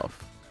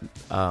myself.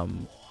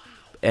 And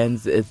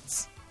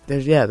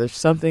there's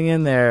something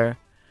in there.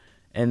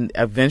 And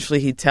eventually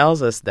he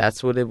tells us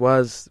that's what it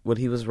was, what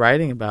he was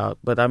writing about.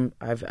 But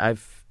I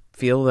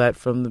feel that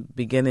from the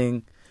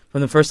beginning,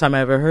 from the first time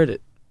I ever heard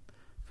it.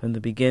 From the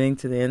beginning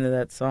to the end of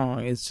that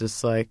song, it's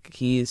just like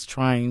he is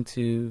trying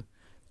to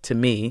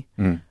me,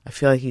 I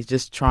feel like he's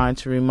just trying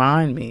to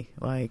remind me,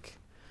 like,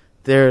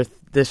 there's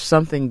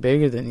something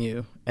bigger than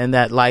you, and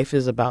that life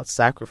is about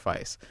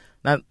sacrifice.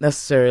 Not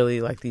necessarily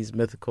like these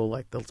mythical,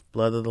 like the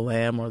blood of the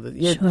lamb or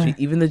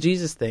even the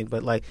Jesus thing,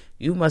 but like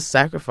you must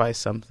sacrifice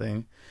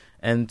something,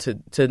 and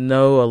to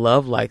know a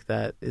love like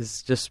that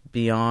is just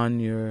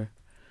beyond your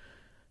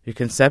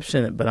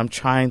conception. But I'm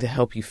trying to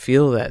help you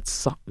feel that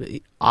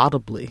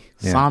audibly,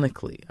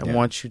 sonically. I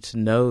want you to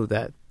know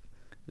that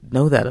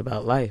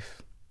about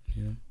life.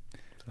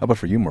 How about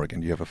for you,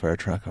 Morgan? Do you have a favorite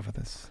track off of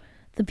this?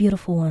 The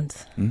Beautiful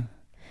Ones.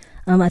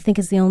 I think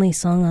it's the only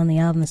song on the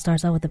album that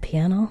starts out with the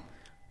piano.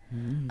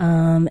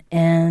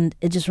 And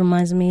it just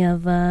reminds me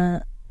of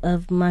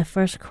my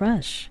first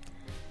crush.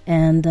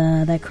 And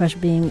that crush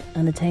being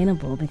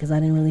unattainable because I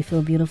didn't really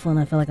feel beautiful and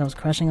I felt like I was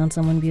crushing on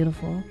someone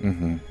beautiful.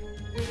 Mm-hmm.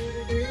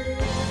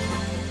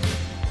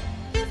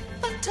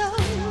 If I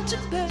told you,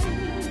 baby,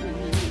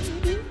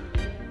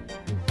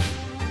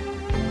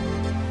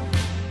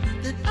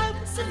 that I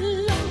was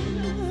in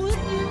love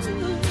with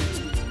you,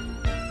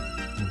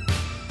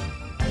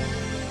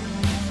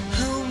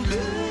 oh,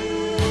 baby,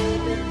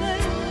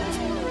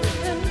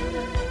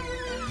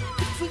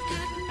 if we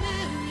got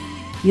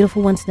married.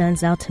 Beautiful One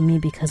stands out to me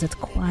because it's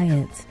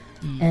quiet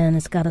and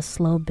it's got a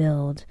slow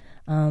build,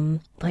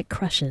 like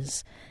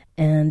Crushes.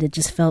 And it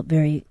just felt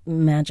very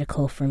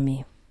magical for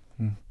me.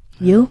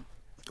 You?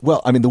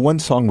 Well, I mean, the one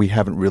song we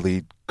haven't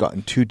really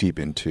gotten too deep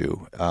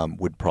into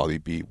would probably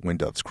be When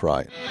Doves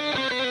Cry.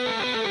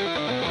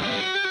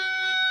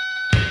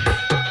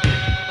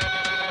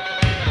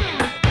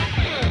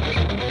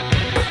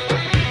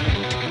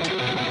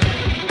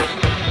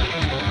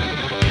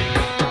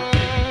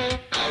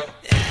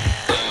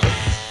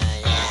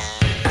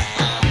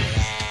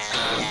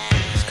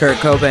 It's Kurt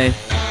Cobain.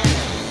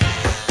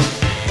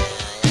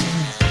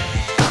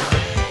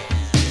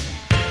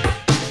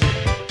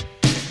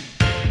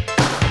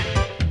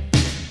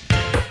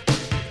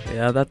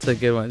 Yeah, that's a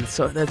good one.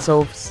 So that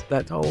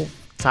whole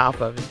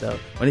top of it though,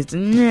 when it's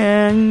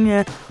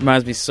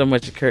reminds me so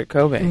much of Kurt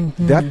Cobain.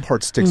 That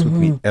part sticks with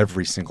me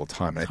every single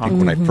time. And I think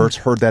when I first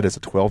heard that as a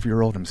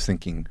 12-year-old, I'm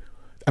thinking,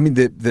 I mean,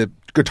 the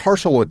guitar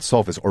solo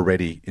itself is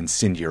already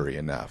incendiary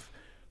enough,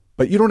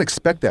 but you don't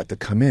expect that to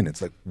come in.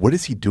 It's like, what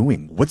is he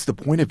doing? What's the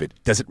point of it?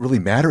 Does it really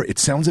matter? It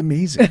sounds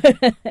amazing.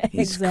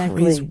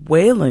 Exactly. He's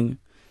wailing.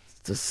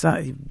 He's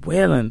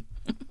wailing.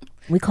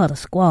 We call it a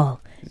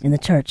squall in the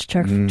church.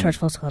 Church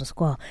folks call it a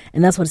squall.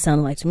 And that's what it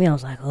sounded like to me. I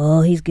was like,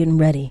 oh, he's getting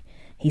ready.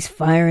 He's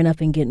firing up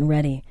and getting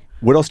ready.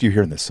 What else do you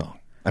hear in this song?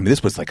 I mean,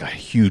 this was like a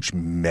huge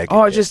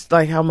mega hit. Just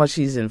like how much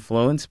he's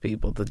influenced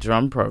people. The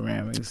drum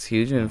programming is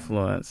huge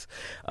influence.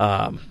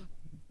 The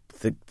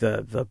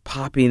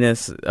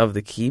poppiness of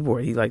the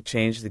keyboard. He like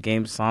changed the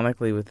game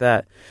sonically with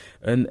that.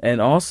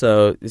 And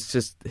also it's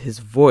just his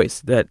voice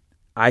that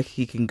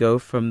he can go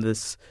from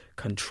this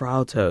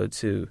contralto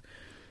to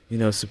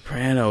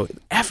soprano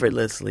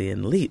effortlessly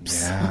in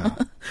leaps. Yeah.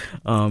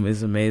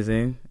 Is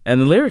amazing.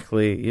 And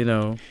lyrically,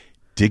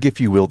 dig,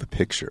 if you will, the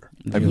picture.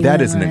 I mean,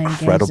 that is an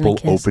incredible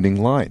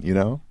opening line,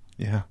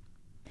 Yeah.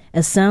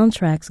 As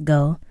soundtracks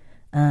go,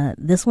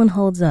 this one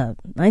holds up.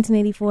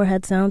 1984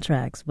 had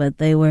soundtracks, but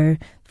they were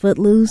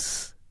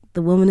Footloose,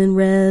 The Woman in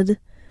Red,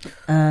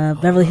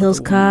 Beverly Hills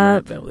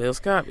Cop,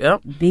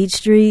 yep. Beach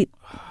Street,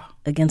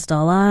 Against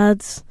All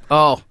Odds.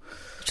 Oh,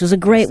 which was a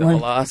great one. Oh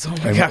my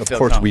And God, of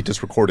course, we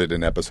just recorded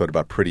an episode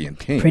about Pretty in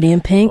Pink. Pretty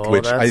in Pink. Oh,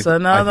 Which that's I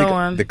another think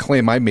one. The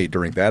claim I made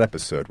during that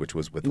episode, which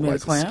was with You made a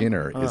Eliza claim?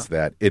 Skinner, is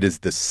that it is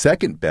the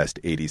second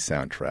best 80s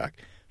soundtrack,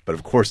 but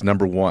of course,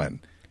 number one,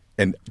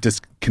 and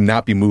just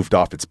cannot be moved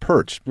off its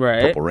perch.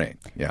 Right. Purple Rain.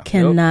 Yeah.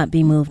 Cannot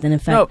be moved. And in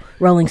fact,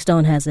 Rolling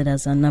Stone has it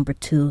as a number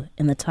 2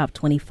 in the top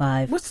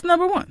 25. What's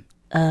number 1?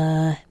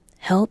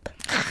 Help.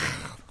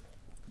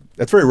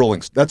 That's very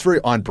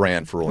on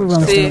brand for Rolling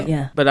Stone. Stone.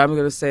 Yeah. But I'm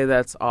going to say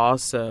that's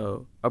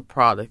also a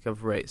product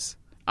of race.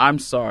 I'm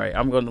sorry.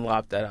 I'm going to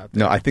lop that out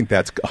there. No, I think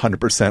that's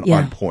 100% Yeah.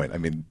 on point. I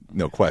mean,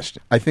 no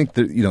question. I think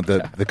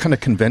the kind of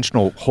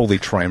conventional holy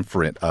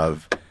triumvirate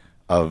of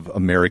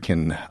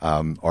American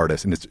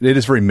artists, and it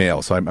is very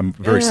male, so I'm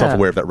very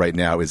self-aware of that right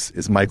now,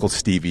 is Michael,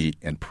 Stevie,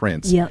 and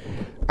Prince. Yep.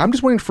 I'm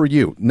just wondering for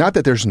you, not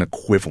that there's an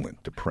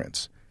equivalent to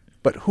Prince,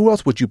 but who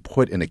else would you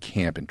put in a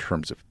camp in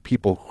terms of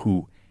people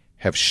who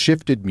have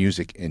shifted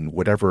music in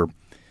whatever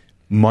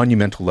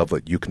monumental level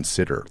that you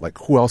consider? Like,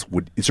 who else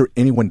is there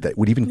anyone that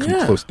would even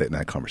come close to that in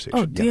that conversation?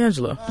 Oh,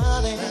 D'Angelo.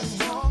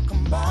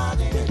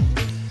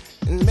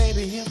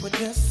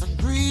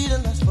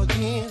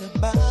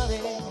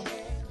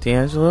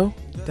 D'Angelo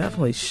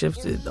definitely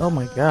shifted. Oh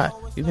my God,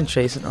 we've been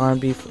chasing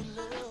R&B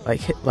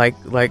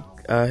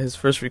his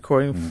first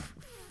recording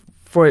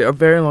for a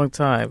very long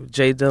time.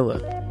 Jay Dilla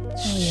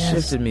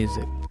shifted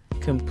music,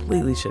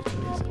 completely shifted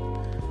music.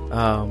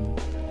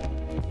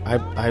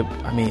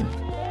 I mean,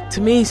 to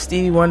me,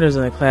 Stevie Wonder's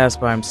in a class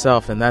by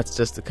himself, and that's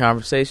just a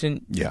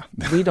conversation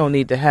we don't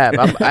need to have.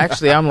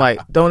 I'm like,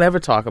 don't ever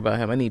talk about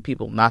him. I need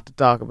people not to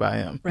talk about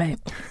him. Right.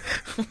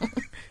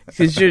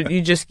 Because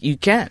you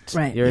can't.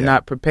 Right. You're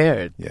not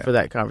prepared for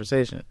that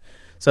conversation.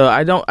 So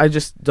I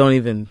just don't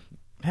even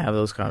have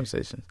those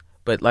conversations.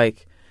 But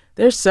like,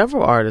 there's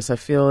several artists I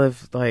feel in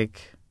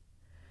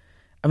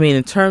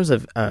terms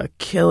of a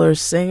killer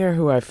singer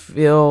who I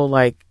feel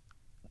like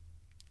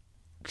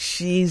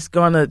she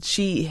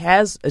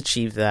has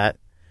achieved that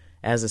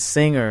as a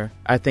singer.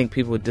 I think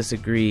people would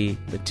disagree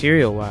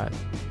material wise.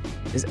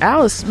 Is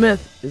Alice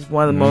Smith is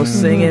one of the most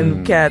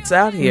singing cats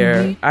out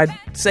here. I'd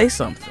say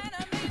something.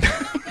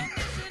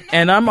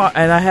 And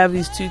I have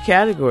these two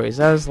categories.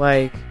 I was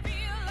like,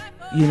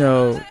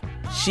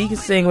 she can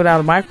sing without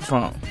a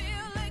microphone.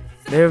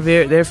 There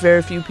are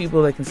very few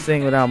people that can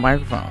sing without a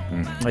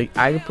microphone. Like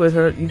you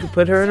could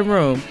put her in a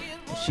room,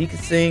 and she could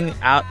sing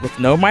out with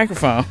no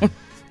microphone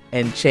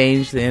and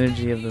change the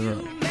energy of the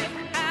room.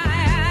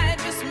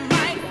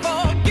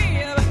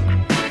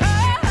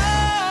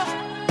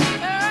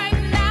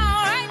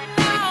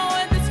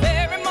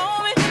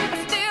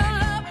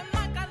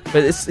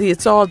 But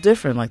it's all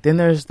different. Like then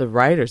there's the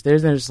writers.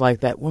 There's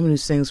like that woman who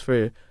sings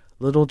for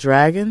Little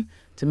Dragon.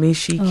 To me,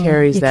 she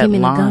carries that Yukimi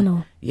line.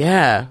 Nagano.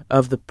 Yeah,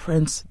 of the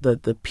Prince,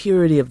 the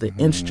purity of the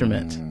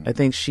instrument. I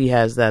think she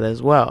has that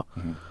as well.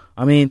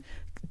 I mean,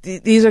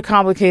 these are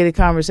complicated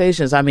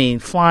conversations. I mean,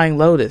 Flying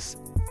Lotus,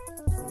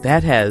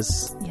 that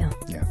has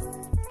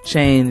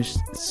changed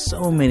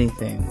so many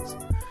things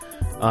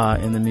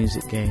in the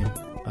music game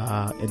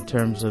in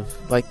terms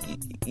of, like,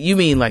 you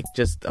mean like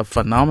just a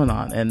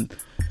phenomenon. And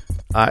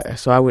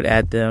so I would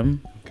add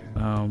them.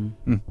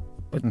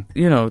 But,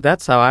 you know,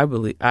 that's how I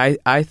believe.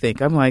 I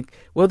think. I'm like,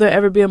 will there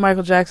ever be a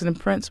Michael Jackson and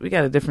Prince? We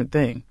got a different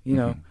thing, you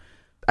know.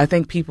 I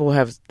think people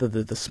have,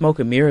 the smoke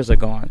and mirrors are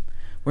gone.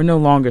 We're no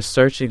longer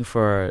searching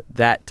for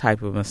that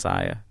type of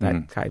Messiah,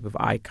 that type of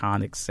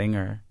iconic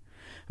singer.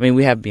 I mean,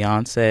 we have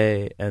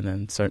Beyonce, and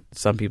then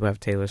some people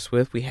have Taylor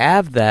Swift. We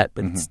have that,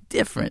 but it's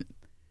different.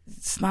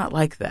 It's not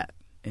like that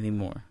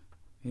anymore,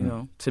 you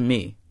know, to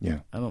me. Yeah.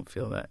 I don't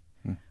feel that.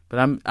 But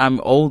I'm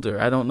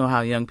older. I don't know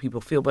how young people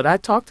feel. But I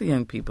talk to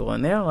young people,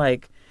 and they're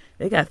like,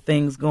 they got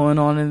things going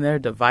on in their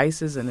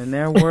devices and in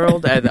their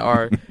world that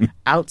are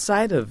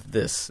outside of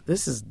this.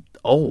 This is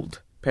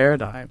old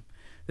paradigm.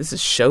 This is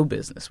show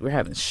business. We're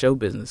having show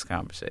business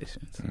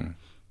conversations.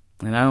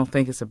 And I don't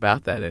think it's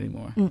about that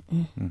anymore.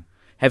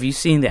 Have you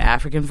seen the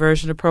African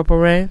version of Purple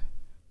Rain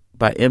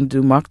by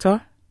Mdou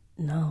Moctar?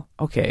 No.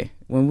 Okay.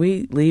 When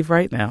we leave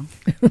right now,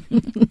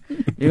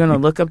 you're going to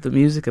look up the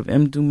music of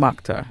Mdou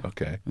Moctar.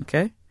 Okay.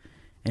 Okay?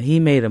 And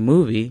he made a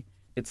movie.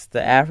 It's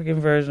the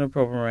African version of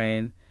Purple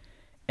Rain,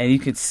 and you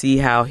can see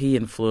how he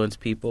influenced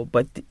people.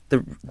 But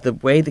the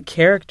way the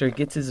character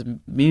gets his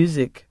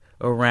music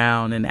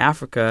around in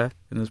Africa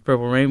in this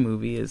Purple Rain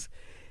movie is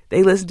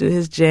they listen to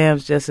his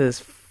jams just as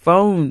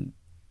phone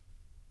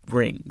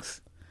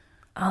rings.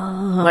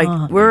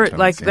 Like we're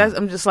like that's.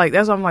 I'm just like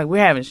that's. Why I'm like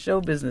we're having show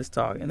business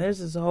talk, and there's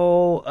this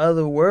whole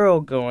other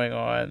world going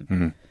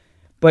on.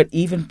 But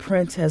even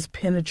Prince has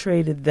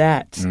penetrated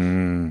that.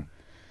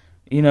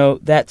 You know,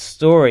 that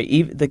story.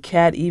 Even the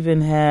cat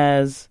even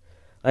has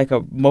like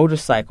a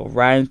motorcycle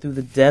riding through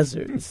the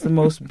desert. It's the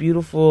most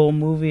beautiful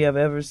movie I've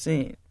ever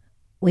seen.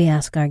 We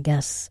ask our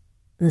guests.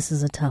 This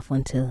is a tough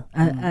one too.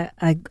 I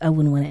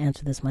wouldn't want to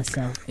answer this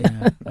myself.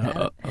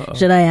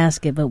 Should I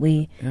ask it? But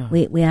we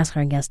ask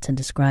our guests to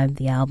describe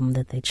the album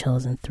that they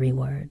chose in 3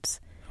 words.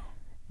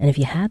 And if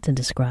you had to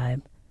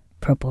describe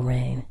Purple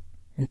Rain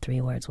in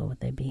 3 words, what would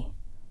they be?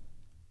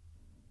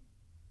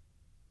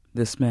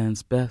 This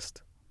man's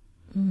best.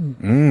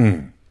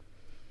 I'm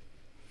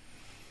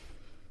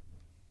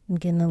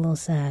getting a little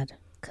sad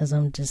because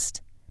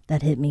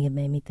that hit me. It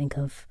made me think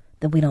of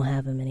that we don't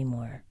have him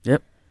anymore.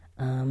 Yep.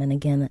 And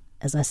again,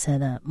 as I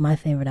said, my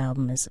favorite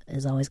album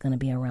is always going to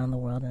be Around the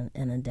World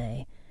in a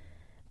Day.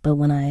 But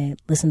when I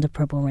listened to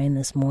Purple Rain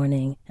this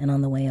morning and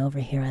on the way over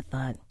here, I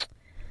thought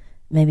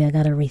maybe I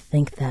got to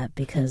rethink that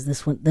because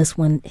this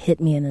one hit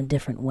me in a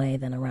different way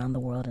than Around the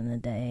World in a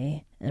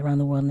Day. Around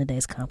the World in a Day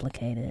is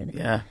complicated.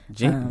 Yeah,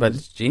 but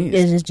it's genius.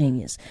 It is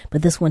genius.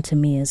 But this one to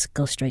me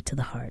goes straight to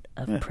the heart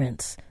of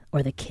Prince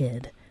or the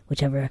Kid,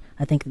 whichever.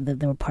 I think that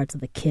there were parts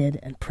of the Kid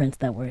and Prince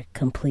that were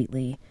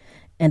completely,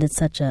 and it's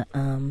such a,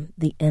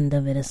 the end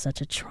of it is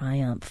such a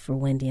triumph for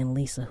Wendy and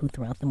Lisa, who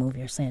throughout the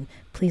movie are saying,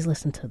 please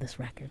listen to this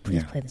record,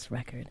 please play this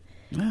record.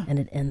 And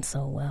it ends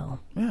so well.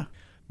 Yeah.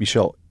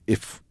 Michelle,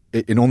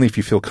 only if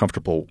you feel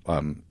comfortable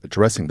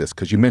addressing this,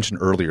 because you mentioned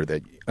earlier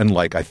that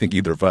unlike, I think,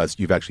 either of us,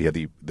 you've actually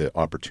had the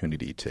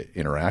opportunity to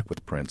interact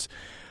with Prince.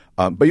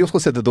 But you also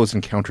said that those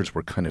encounters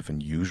were kind of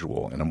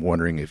unusual, and I'm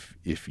wondering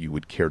if you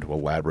would care to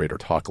elaborate or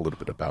talk a little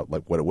bit about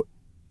like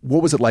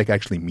what was it like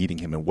actually meeting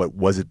him, and what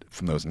was it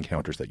from those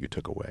encounters that you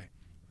took away?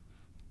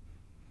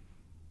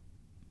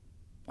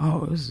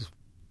 Oh, it was.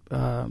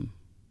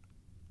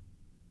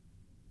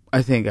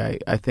 I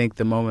think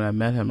the moment I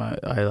met him,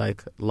 I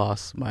like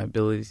lost my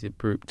ability to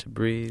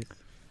breathe,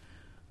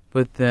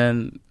 but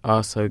then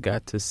also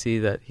got to see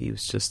that he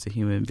was just a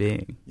human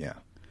being. Yeah,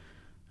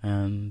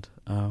 and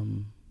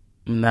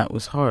that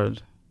was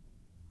hard.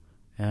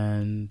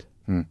 And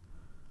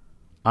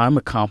I'm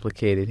a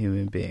complicated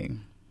human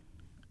being,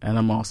 and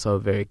I'm also a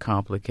very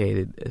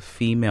complicated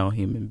female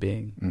human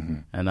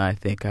being. And I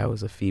think I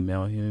was a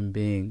female human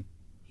being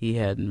he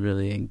hadn't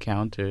really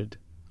encountered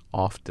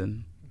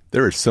often.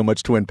 There is so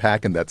much to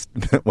unpack in that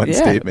one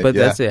statement. But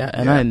that's it.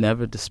 And I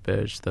never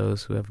disparage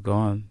those who have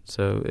gone.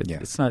 So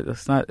it's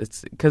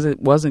because it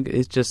wasn't,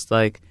 it's just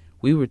like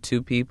we were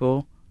 2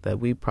 people that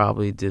we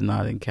probably did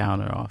not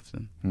encounter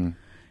often.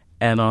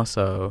 And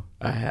also,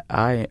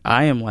 I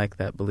am like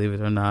that, believe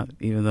it or not,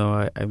 even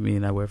though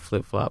I wear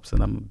flip-flops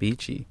and I'm a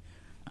beachy.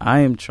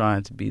 I am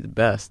trying to be the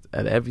best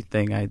at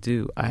everything I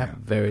do. I have a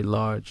very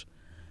large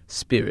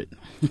spirit.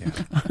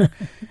 Yeah.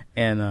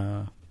 And,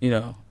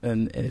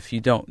 and if you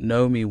don't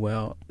know me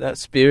well, that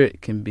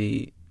spirit can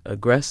be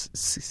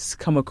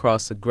come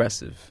across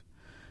aggressive.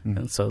 Mm.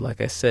 And so, like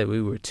I said,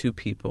 we were two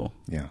people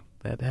Yeah.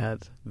 that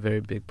had very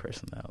big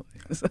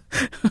personalities.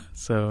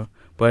 So,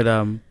 but,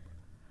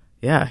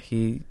 yeah,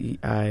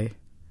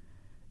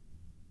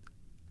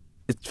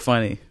 it's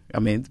funny. I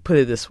mean, put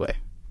it this way.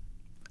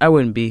 I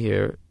wouldn't be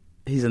here.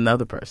 He's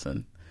another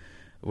person.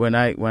 When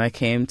I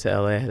came to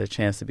LA, I had a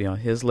chance to be on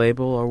his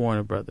label or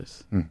Warner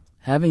Brothers. Mm.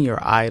 Having your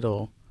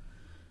idol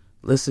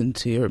listen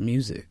to your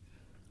music,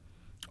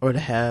 or to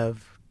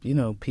have,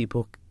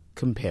 people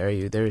compare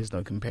you. There is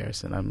no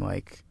comparison. I'm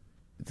like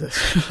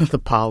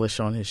the polish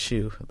on his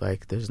shoe.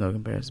 Like, there's no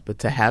comparison. But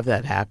to have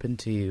that happen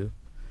to you,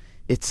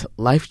 it's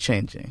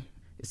life-changing.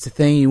 It's the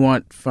thing you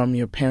want from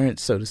your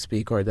parents, so to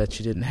speak, or that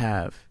you didn't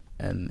have.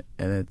 And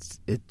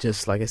it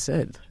just, like I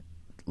said,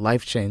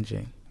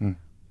 life-changing. Mm.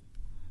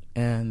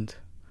 And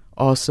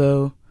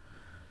also,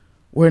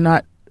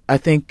 I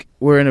think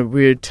we're in a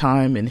weird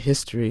time in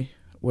history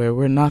where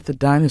we're not the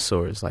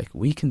dinosaurs. Like,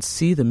 we can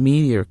see the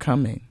meteor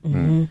coming.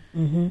 Mm-hmm.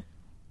 Mm-hmm.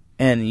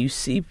 And you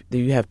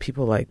have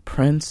people like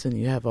Prince, and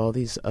you have all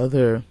these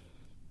other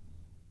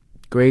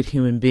great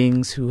human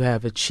beings who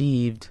have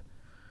achieved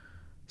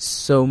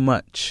so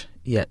much,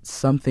 yet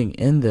something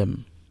in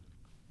them.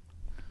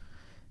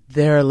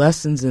 There are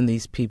lessons in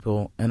these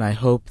people, and I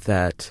hope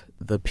that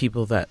the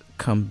people that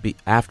come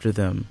after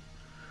them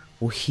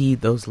will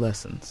heed those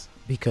lessons,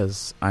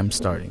 because I'm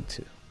starting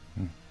to.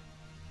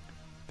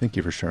 Thank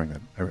you for sharing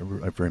that.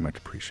 I very much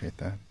appreciate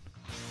that.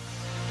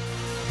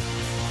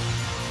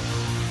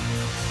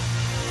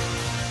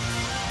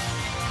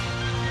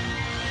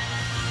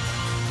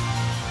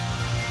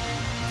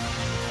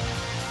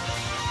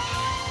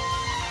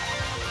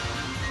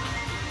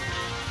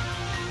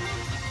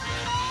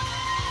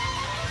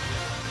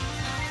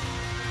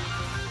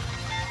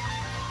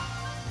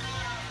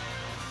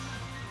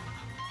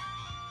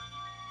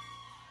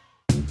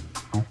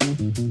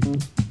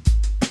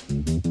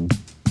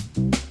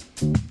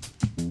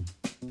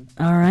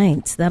 All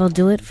right, that'll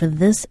do it for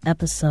this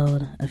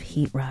episode of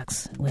Heat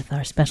Rocks with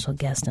our special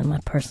guest and my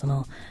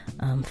personal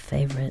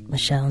favorite,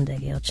 Meshell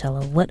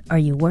Ndegeocello. What are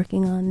you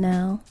working on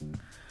now?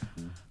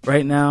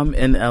 Right now I'm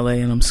in LA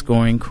and I'm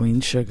scoring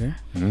Queen Sugar.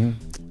 Mm.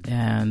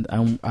 And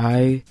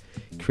I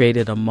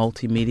created a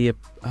multimedia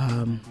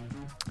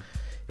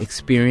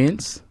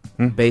experience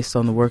based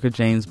on the work of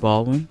James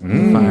Baldwin,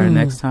 Fire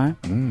Next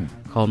Time,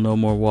 called No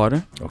More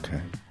Water.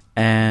 Okay.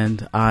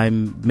 And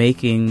I'm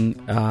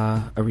making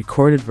a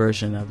recorded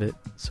version of it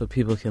so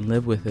people can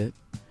live with it.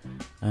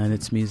 And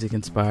it's music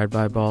inspired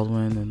by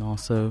Baldwin and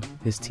also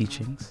his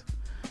teachings.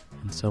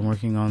 And so I'm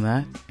working on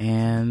that.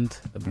 And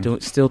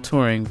I'm still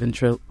touring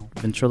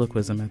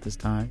ventriloquism at this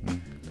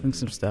time, doing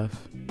some stuff.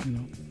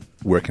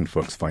 Where can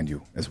folks find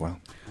you as well?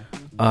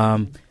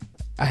 I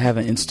have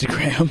an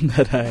Instagram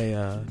that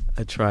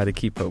I try to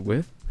keep up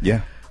with.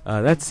 Yeah.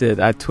 That's it.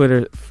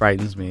 Twitter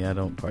frightens me. I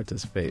don't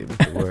participate with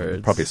the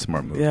words. Probably a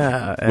smart move.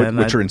 Yeah.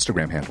 What's your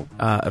Instagram handle?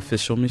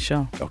 Official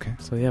Meshell. Okay.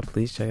 So yeah,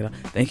 please check it out.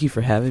 Thank you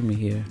for having me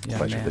here. Yeah,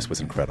 Pleasure. man. This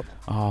was incredible.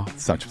 Oh,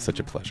 Such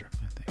a pleasure.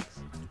 thanks.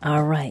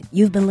 All right,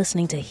 you've been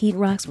listening to Heat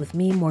Rocks with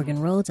me,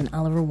 Morgan Rhodes, and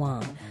Oliver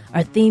Wong.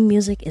 Our theme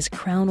music is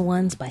Crown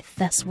Ones by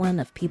Thess One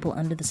of People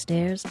Under the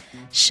Stairs.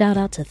 Shout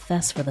out to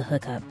Thess for the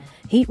hookup.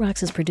 Heat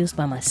Rocks is produced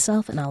by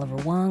myself and Oliver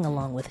Wong,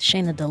 along with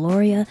Shayna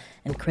Deloria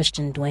and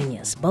Christian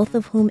Duenas, both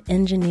of whom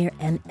engineer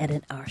and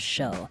edit our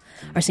show.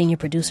 Our senior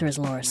producer is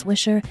Laura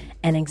Swisher,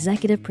 and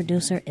executive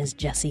producer is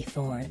Jesse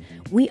Thorne.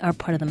 We are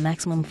part of the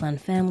Maximum Fun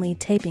family,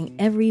 taping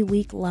every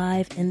week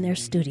live in their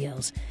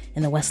studios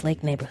in the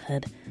Westlake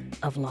neighborhood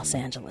of Los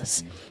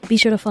Angeles. Be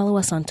sure to follow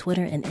us on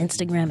Twitter and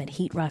Instagram at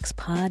Heat Rocks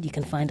Pod. You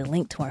can find a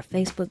link to our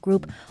Facebook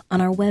group on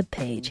our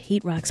webpage,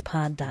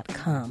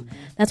 heatrockspod.com.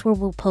 That's where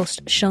we'll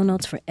post show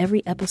notes for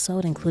every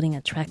episode, including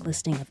a track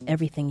listing of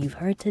everything you've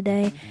heard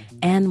today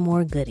and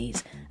more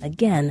goodies.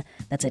 Again,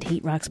 that's at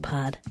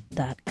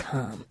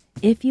heatrockspod.com.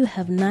 If you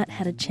have not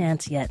had a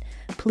chance yet,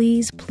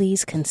 please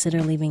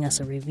consider leaving us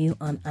a review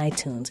on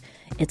iTunes.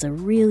 It's a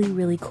really,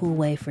 really cool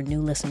way for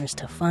new listeners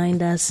to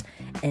find us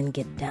and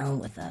get down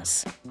with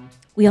us.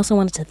 We also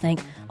wanted to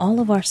thank all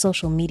of our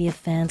social media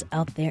fans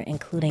out there,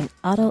 including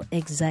Auto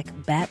Exec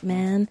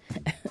Batman.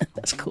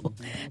 That's cool.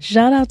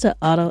 Shout out to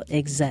Auto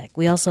Exec.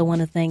 We also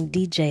want to thank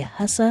DJ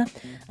Hussa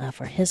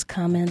for his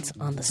comments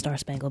on the Star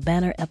Spangled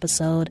Banner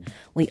episode.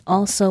 We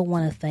also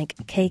want to thank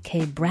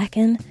KK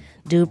Bracken.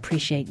 Do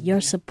appreciate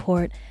your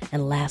support.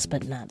 And last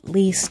but not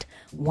least,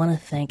 want to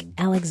thank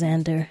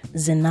Alexander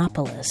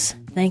Xenopoulos.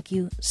 Thank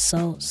you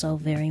so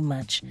very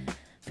much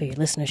for your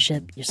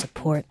listenership, your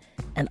support,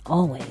 and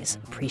always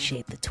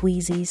appreciate the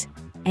tweezies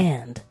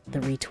and the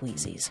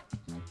retweezies.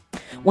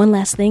 One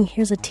last thing,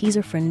 here's a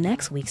teaser for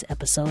next week's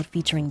episode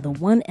featuring the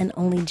one and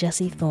only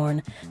Jesse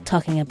Thorne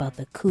talking about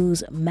the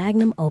Coup's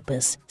magnum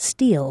opus,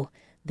 Steal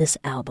This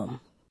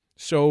Album.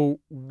 So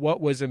what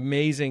was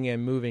amazing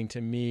and moving to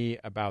me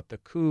about the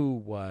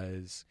Coup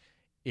was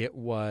it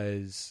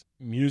was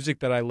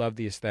music that I love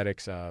the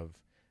aesthetics of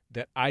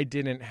that I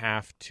didn't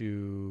have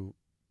to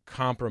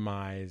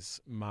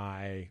compromise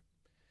my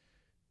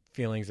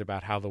feelings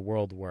about how the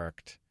world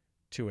worked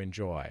to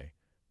enjoy.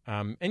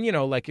 And, you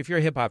know, like if you're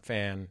a hip hop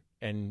fan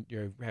and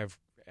you have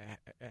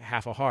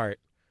half a heart,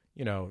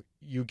 you know,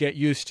 you get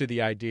used to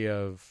the idea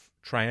of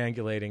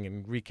triangulating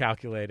and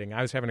recalculating.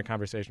 I was having a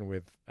conversation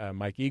with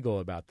Mike Eagle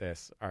about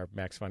this, our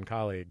Max Fun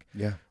colleague.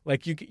 Yeah.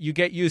 Like you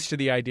get used to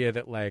the idea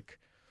that, like,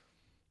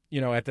 you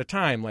know, at the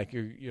time, like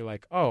you're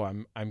like, oh,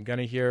 I'm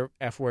gonna hear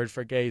F word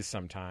for gays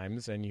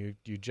sometimes, and you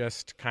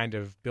just kind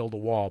of build a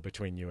wall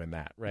between you and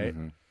that, right?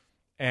 Mm-hmm.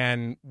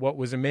 And what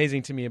was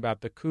amazing to me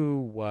about The Coup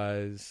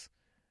was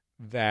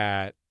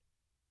that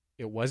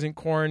it wasn't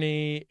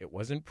corny, it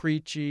wasn't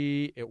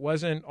preachy, it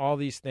wasn't all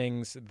these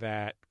things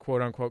that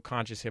quote unquote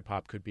conscious hip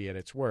hop could be at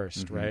its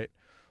worst, Mm-hmm. right?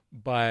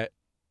 But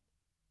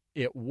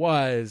it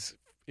was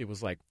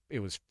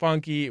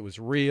funky, it was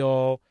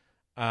real,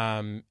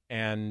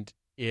 and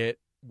it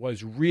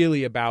was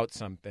really about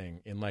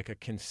something in like a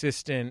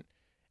consistent,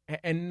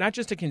 and not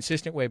just a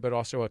consistent way, but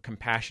also a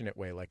compassionate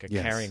way, like a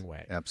caring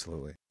way.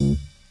 Absolutely.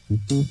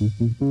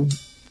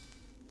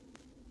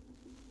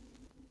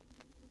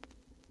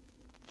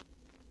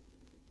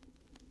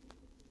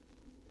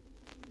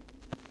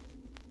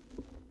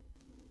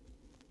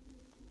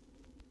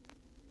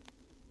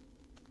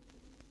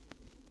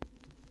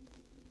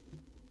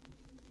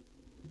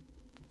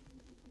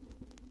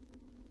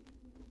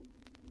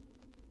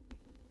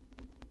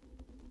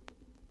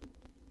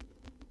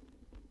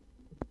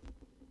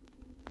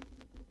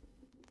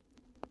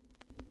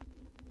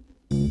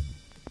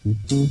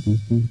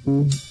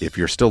 If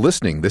you're still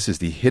listening, this is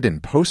the hidden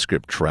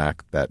postscript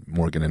track that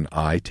Morgan and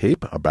I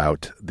tape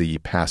about the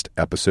past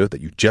episode that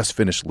you just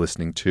finished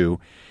listening to.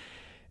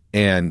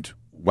 And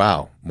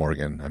wow,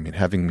 Morgan, I mean,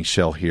 having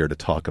Michelle here to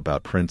talk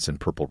about Prince and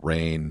Purple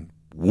Rain,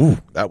 woo,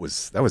 that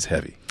was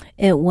heavy.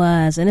 It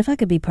was. And if I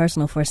could be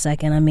personal for a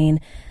second, I mean,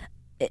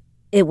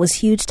 it was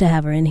huge to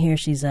have her in here.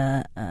 She's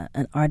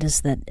an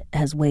artist that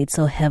has weighed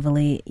so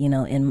heavily, you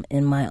know,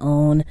 in my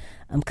own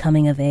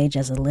coming of age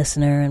as a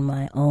listener and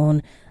my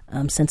own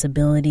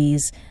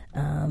sensibilities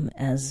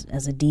as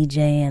a DJ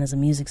and as a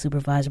music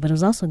supervisor. But it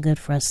was also good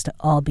for us to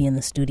all be in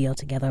the studio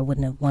together. I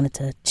wouldn't have wanted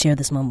to share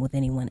this moment with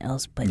anyone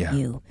else but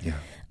you. Yeah.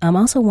 I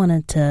also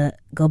wanted to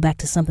go back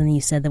to something that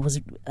you said that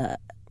was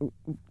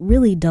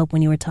really dope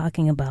when you were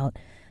talking about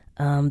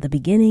the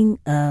beginning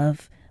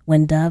of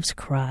When Doves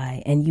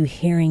Cry, and you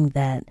hearing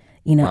that,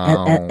 you know,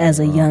 as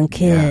a young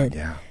kid,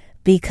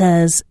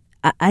 because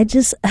I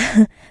just,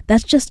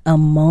 that's just a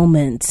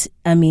moment.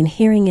 I mean,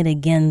 hearing it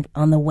again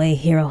on the way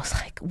here, I was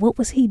like, what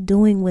was he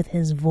doing with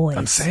his voice?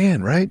 I'm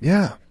saying, right?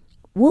 Yeah.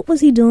 What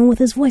was he doing with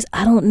his voice?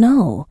 I don't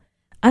know.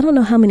 I don't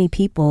know how many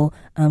people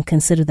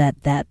consider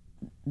that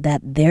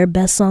their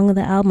best song of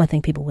the album. I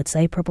think people would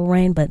say Purple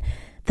Rain, but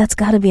that's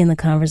got to be in the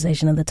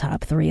conversation of the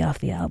top 3 off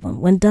the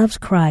album. When Doves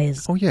Cry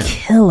is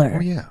killer.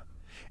 Oh, yeah.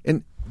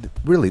 And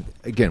really,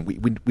 again,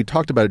 we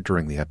talked about it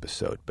during the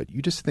episode, but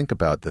you just think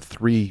about the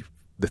three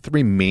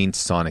main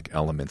sonic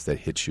elements that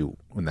hit you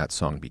when that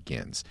song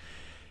begins.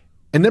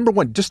 And number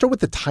one, just start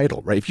with the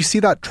title, right? If you see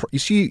that, you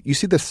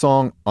see the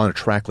song on a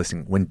track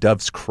listing, When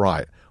Doves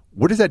Cry.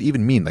 What does that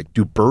even mean? Like,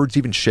 do birds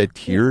even shed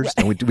tears?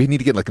 Right. And do we need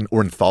to get like an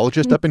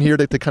ornithologist up in here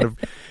to kind of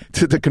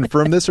to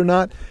confirm this or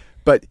not?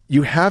 But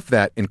you have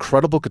that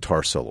incredible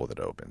guitar solo that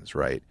opens,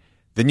 right?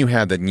 Then you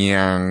have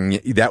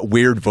that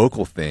weird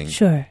vocal thing.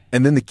 Sure.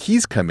 And then the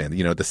keys come in,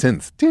 you know, the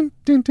synth. Dun,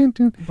 dun, dun,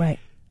 dun. Right.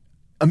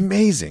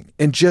 Amazing.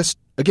 And just,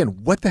 again,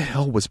 what the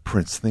hell was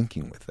Prince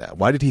thinking with that?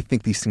 Why did he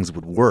think these things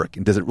would work?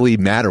 And does it really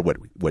matter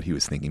what he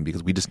was thinking?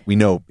 Because we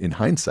know in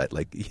hindsight,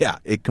 like, yeah,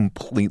 it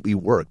completely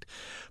worked.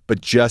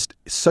 But just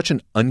such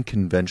an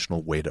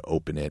unconventional way to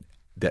open it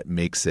that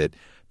makes it,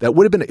 it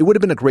would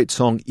have been a great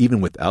song even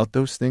without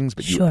those things.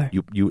 But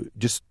you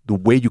just, the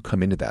way you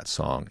come into that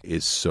song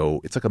is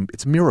so, it's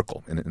a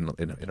miracle in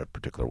a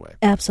particular way.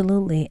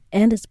 Absolutely.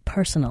 And it's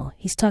personal.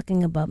 He's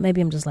talking about, maybe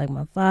I'm just like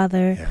my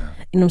father, you know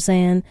what I'm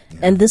saying? Yeah.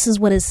 And this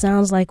is what it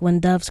sounds like when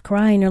doves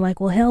cry. And you're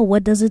like, well, hell,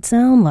 what does it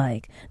sound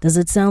like? Does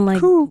it sound like,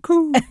 coo?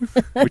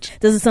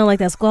 Does it sound like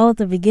that squall at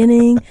the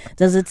beginning?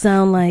 Does it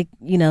sound like,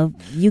 you know,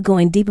 you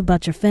going deep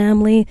about your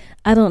family?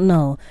 I don't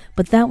know.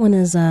 But that one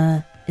is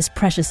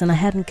precious, and I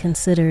hadn't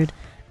considered,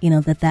 you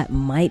know, that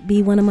might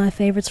be one of my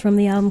favorites from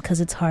the album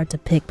because it's hard to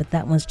pick. But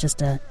that one's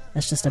just a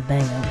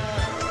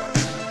banger.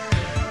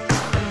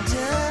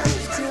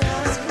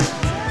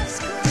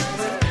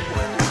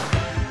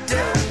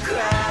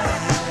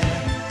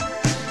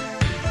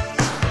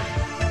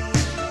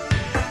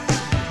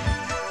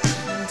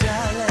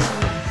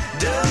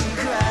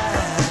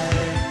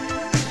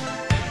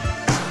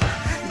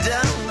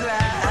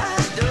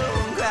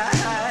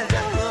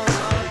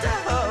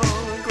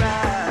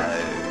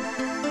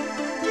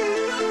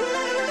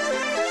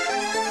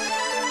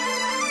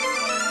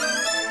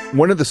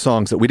 One of the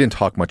songs that we didn't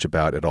talk much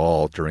about at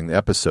all during the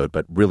episode,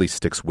 but really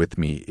sticks with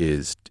me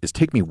is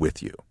Take Me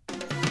With You.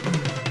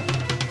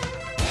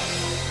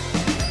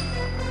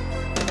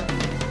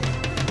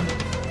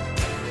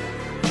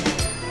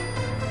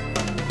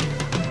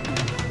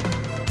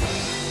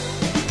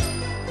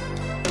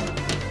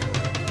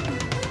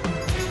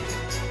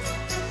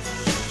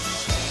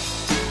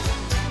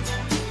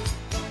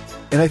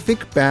 And I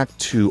think back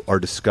to our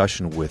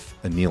discussion with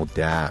Anil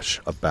Dash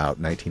about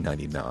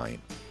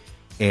 1999.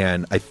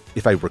 And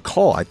if I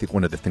recall, I think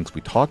one of the things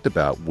we talked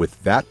about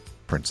with that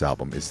Prince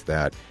album is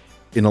that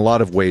in a lot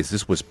of ways,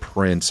 this was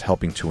Prince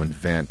helping to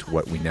invent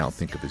what we now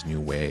think of as new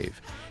wave.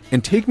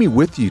 And Take Me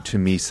With You, to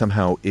me,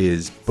 somehow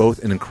is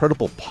both an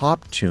incredible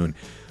pop tune,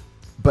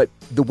 but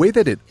the way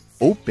that it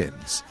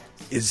opens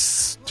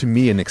is, to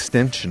me, an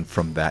extension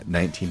from that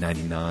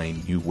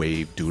 1999 new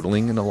wave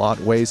doodling in a lot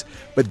of ways.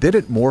 But then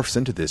it morphs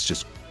into this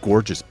just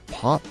gorgeous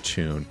pop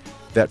tune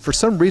that for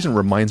some reason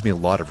reminds me a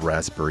lot of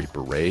Raspberry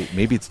Beret.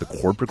 Maybe it's the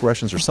chord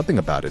progressions or something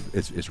about it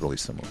is really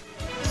similar.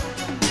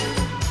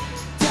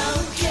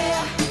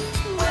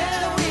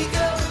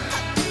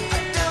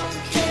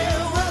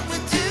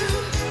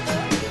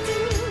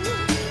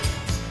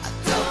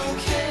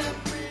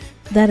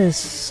 That is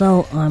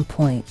so on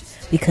point,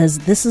 because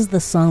this is the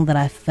song that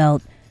I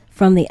felt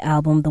from the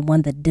album, the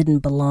one that didn't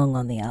belong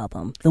on the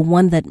album, the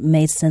one that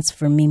made sense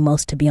for me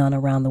most to be on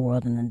Around the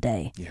World in a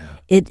Day. Yeah.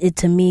 It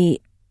to me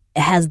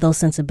has those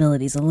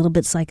sensibilities, a little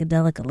bit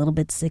psychedelic, a little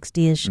bit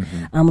 60-ish,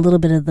 a little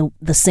bit of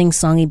the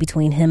sing-songy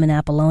between him and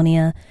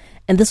Apollonia.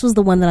 And this was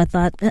the one that I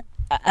thought,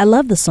 I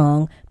love the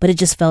song, but it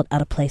just felt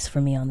out of place for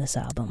me on this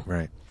album.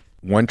 Right.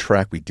 One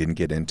track we didn't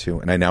get into,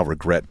 and I now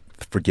regret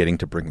forgetting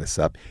to bring this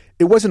up.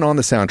 It wasn't on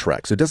the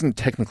soundtrack, so it doesn't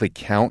technically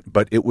count,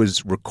 but it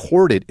was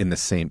recorded in the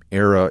same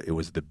era. It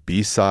was the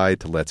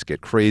B-side to Let's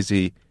Get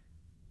Crazy,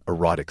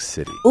 Erotic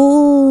City.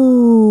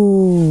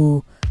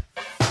 Ooh.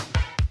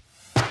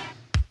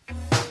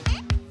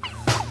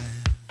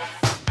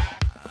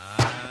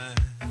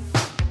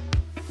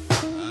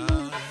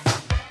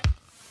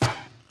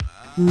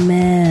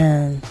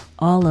 Man,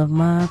 all of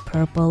my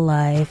purple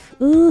life.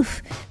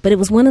 Oof. But it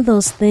was one of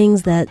those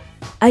things that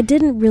I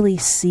didn't really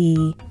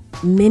see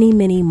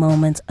many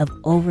moments of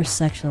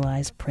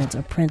over-sexualized Prince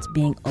or Prince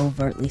being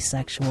overtly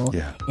sexual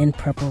in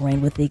Purple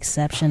Rain, with the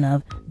exception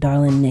of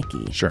Darlin'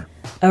 Nikki. Sure.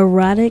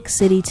 Erotic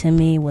City to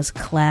me was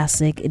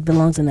classic. It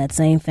belongs in that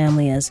same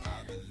family as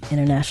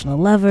International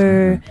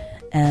Lover,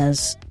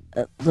 as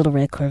Little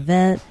Red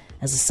Corvette,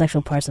 as the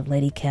sexual parts of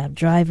Lady Cab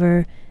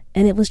Driver,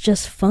 and it was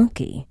just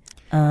funky.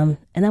 And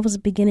that was the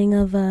beginning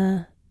of,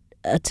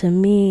 to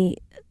me,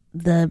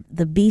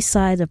 the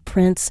B-side of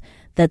Prince,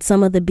 that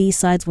some of the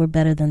B-sides were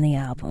better than the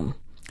album.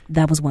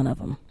 That was one of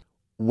them.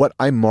 What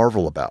I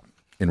marvel about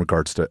in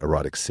regards to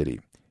Erotic City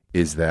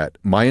is that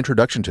my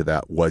introduction to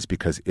that was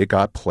because it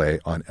got play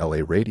on LA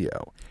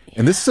radio. Yeah.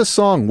 And this is a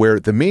song where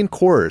the main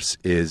chorus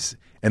is,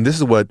 and this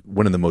is what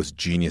one of the most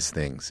genius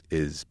things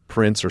is,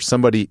 Prince or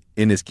somebody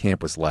in his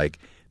camp was like,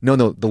 no,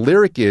 the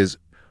lyric is,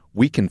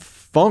 we can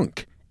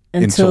funk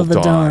until the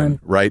dawn,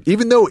 right?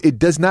 Even though it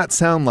does not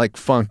sound like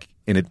funk,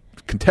 and it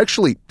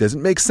contextually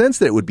doesn't make sense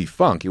that it would be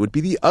funk. It would be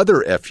the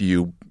other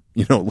FU,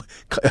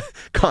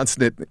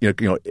 consonant,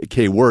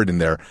 K word in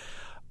there.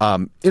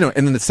 And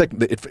then the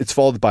second, it's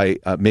followed by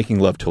Making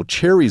Love Till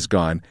Cherry's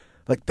Gone.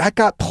 Like, that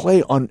got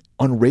play on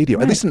radio,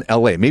 right. At least in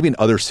LA. Maybe in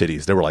other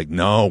cities, they were like,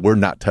 no, we're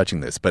not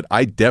touching this. But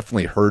I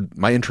definitely heard,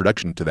 my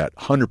introduction to that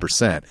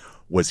 100%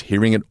 was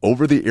hearing it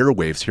over the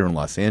airwaves here in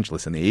Los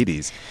Angeles in the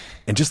 80s.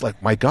 And just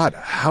like, my God,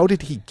 how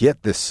did he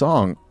get this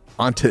song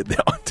into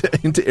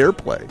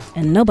airplay?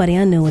 And nobody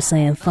I knew was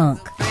saying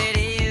funk.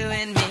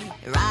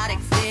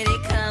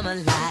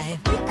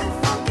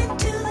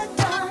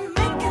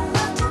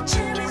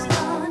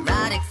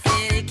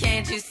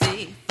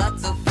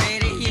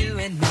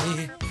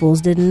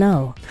 Fools didn't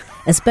know,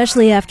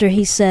 especially after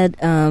he said,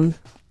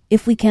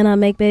 if we cannot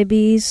make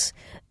babies,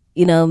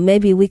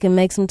 maybe we can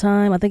make some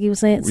time. I think he was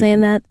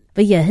saying that.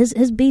 But yeah,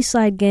 his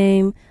B-side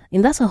game,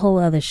 and that's a whole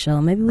other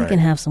show. Maybe we can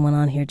have someone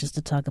on here just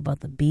to talk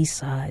about the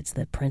B-sides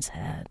that Prince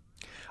had.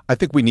 I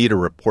think we need a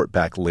report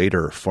back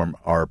later from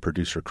our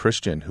producer,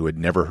 Christian, who had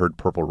never heard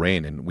Purple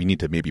Rain, and we need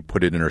to maybe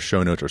put it in our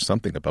show notes or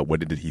something about what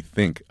did he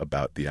think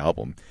about the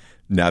album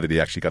now that he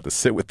actually got to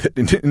sit with it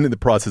in the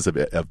process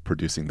of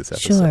producing this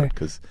episode.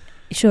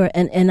 Sure,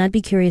 and I'd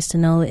be curious to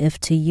know if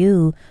to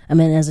you,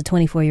 as a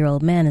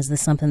 24-year-old man, is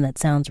this something that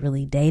sounds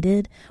really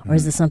dated, or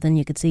is this something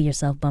you could see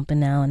yourself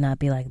bumping now and not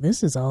be like,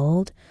 this is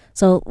old?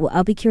 So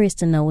I'll be curious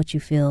to know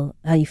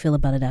how you feel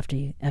about it after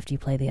you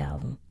play the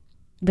album.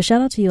 But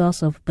shout out to you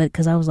also,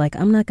 because I was like, I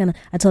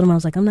told him, I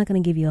was like, I'm not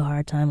going to give you a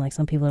hard time. Like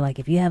some people are like,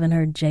 if you haven't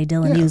heard Jay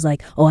Dillon, he was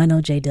like, oh, I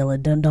know Jay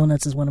Dillon.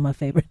 Donuts is one of my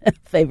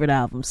favorite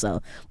albums.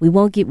 So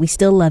we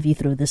still love you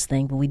through this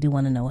thing, but we do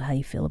want to know how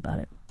you feel about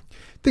it.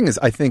 Thing is,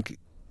 I think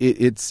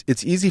it's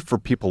easy for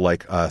people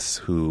like us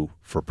who,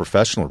 for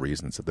professional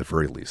reasons at the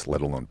very least,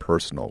 let alone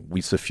personal,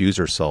 we suffuse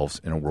ourselves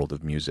in a world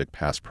of music,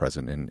 past,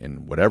 present,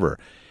 and whatever.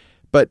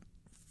 But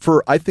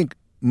for, I think,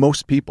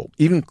 most people,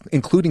 even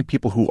including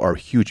people who are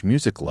huge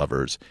music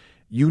lovers,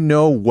 you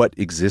know what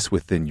exists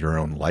within your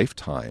own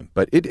lifetime.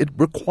 But it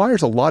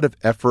requires a lot of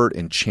effort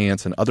and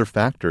chance and other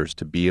factors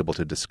to be able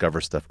to discover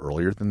stuff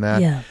earlier than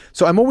that. Yeah.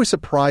 So I'm always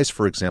surprised,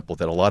 for example,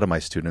 that a lot of my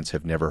students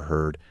have never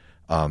heard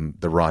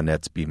the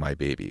Ronettes' Be My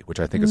Baby,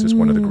 which I think is just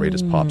one of the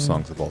greatest pop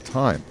songs of all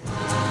time.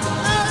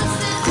 Oh,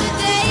 since the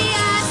day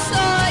I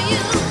saw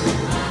you,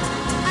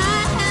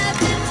 I have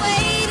been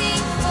waiting.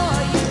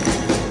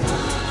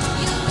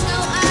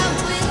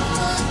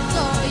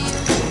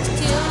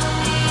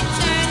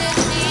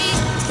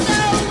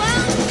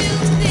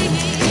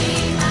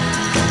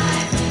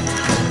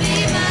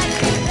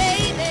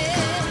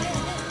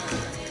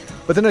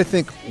 But then I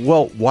think,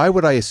 well, why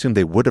would I assume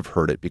they would have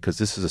heard it? Because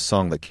this is a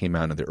song that came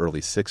out in the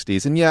early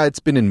 60s. And yeah, it's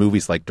been in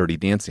movies like Dirty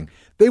Dancing.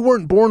 They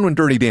weren't born when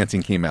Dirty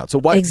Dancing came out. So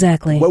why,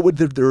 exactly. What would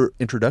their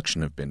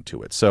introduction have been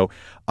to it? So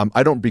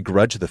I don't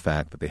begrudge the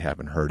fact that they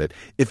haven't heard it.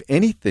 If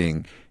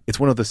anything, it's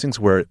one of those things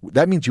where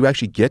that means you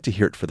actually get to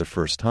hear it for the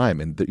first time.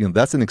 And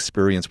that's an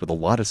experience with a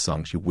lot of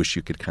songs. You wish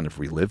you could kind of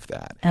relive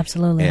that.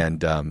 Absolutely.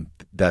 And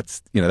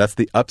that's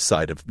the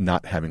upside of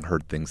not having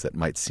heard things that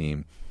might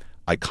seem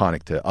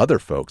iconic to other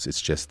folks.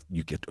 It's just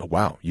you get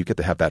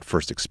to have that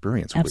first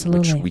experience.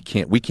 Absolutely. Which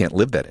we can't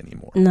live that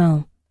anymore.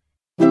 No.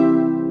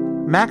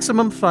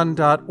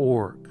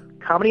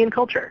 MaximumFun.org. Comedy and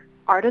culture.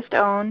 Artist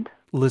owned.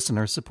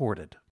 Listener supported.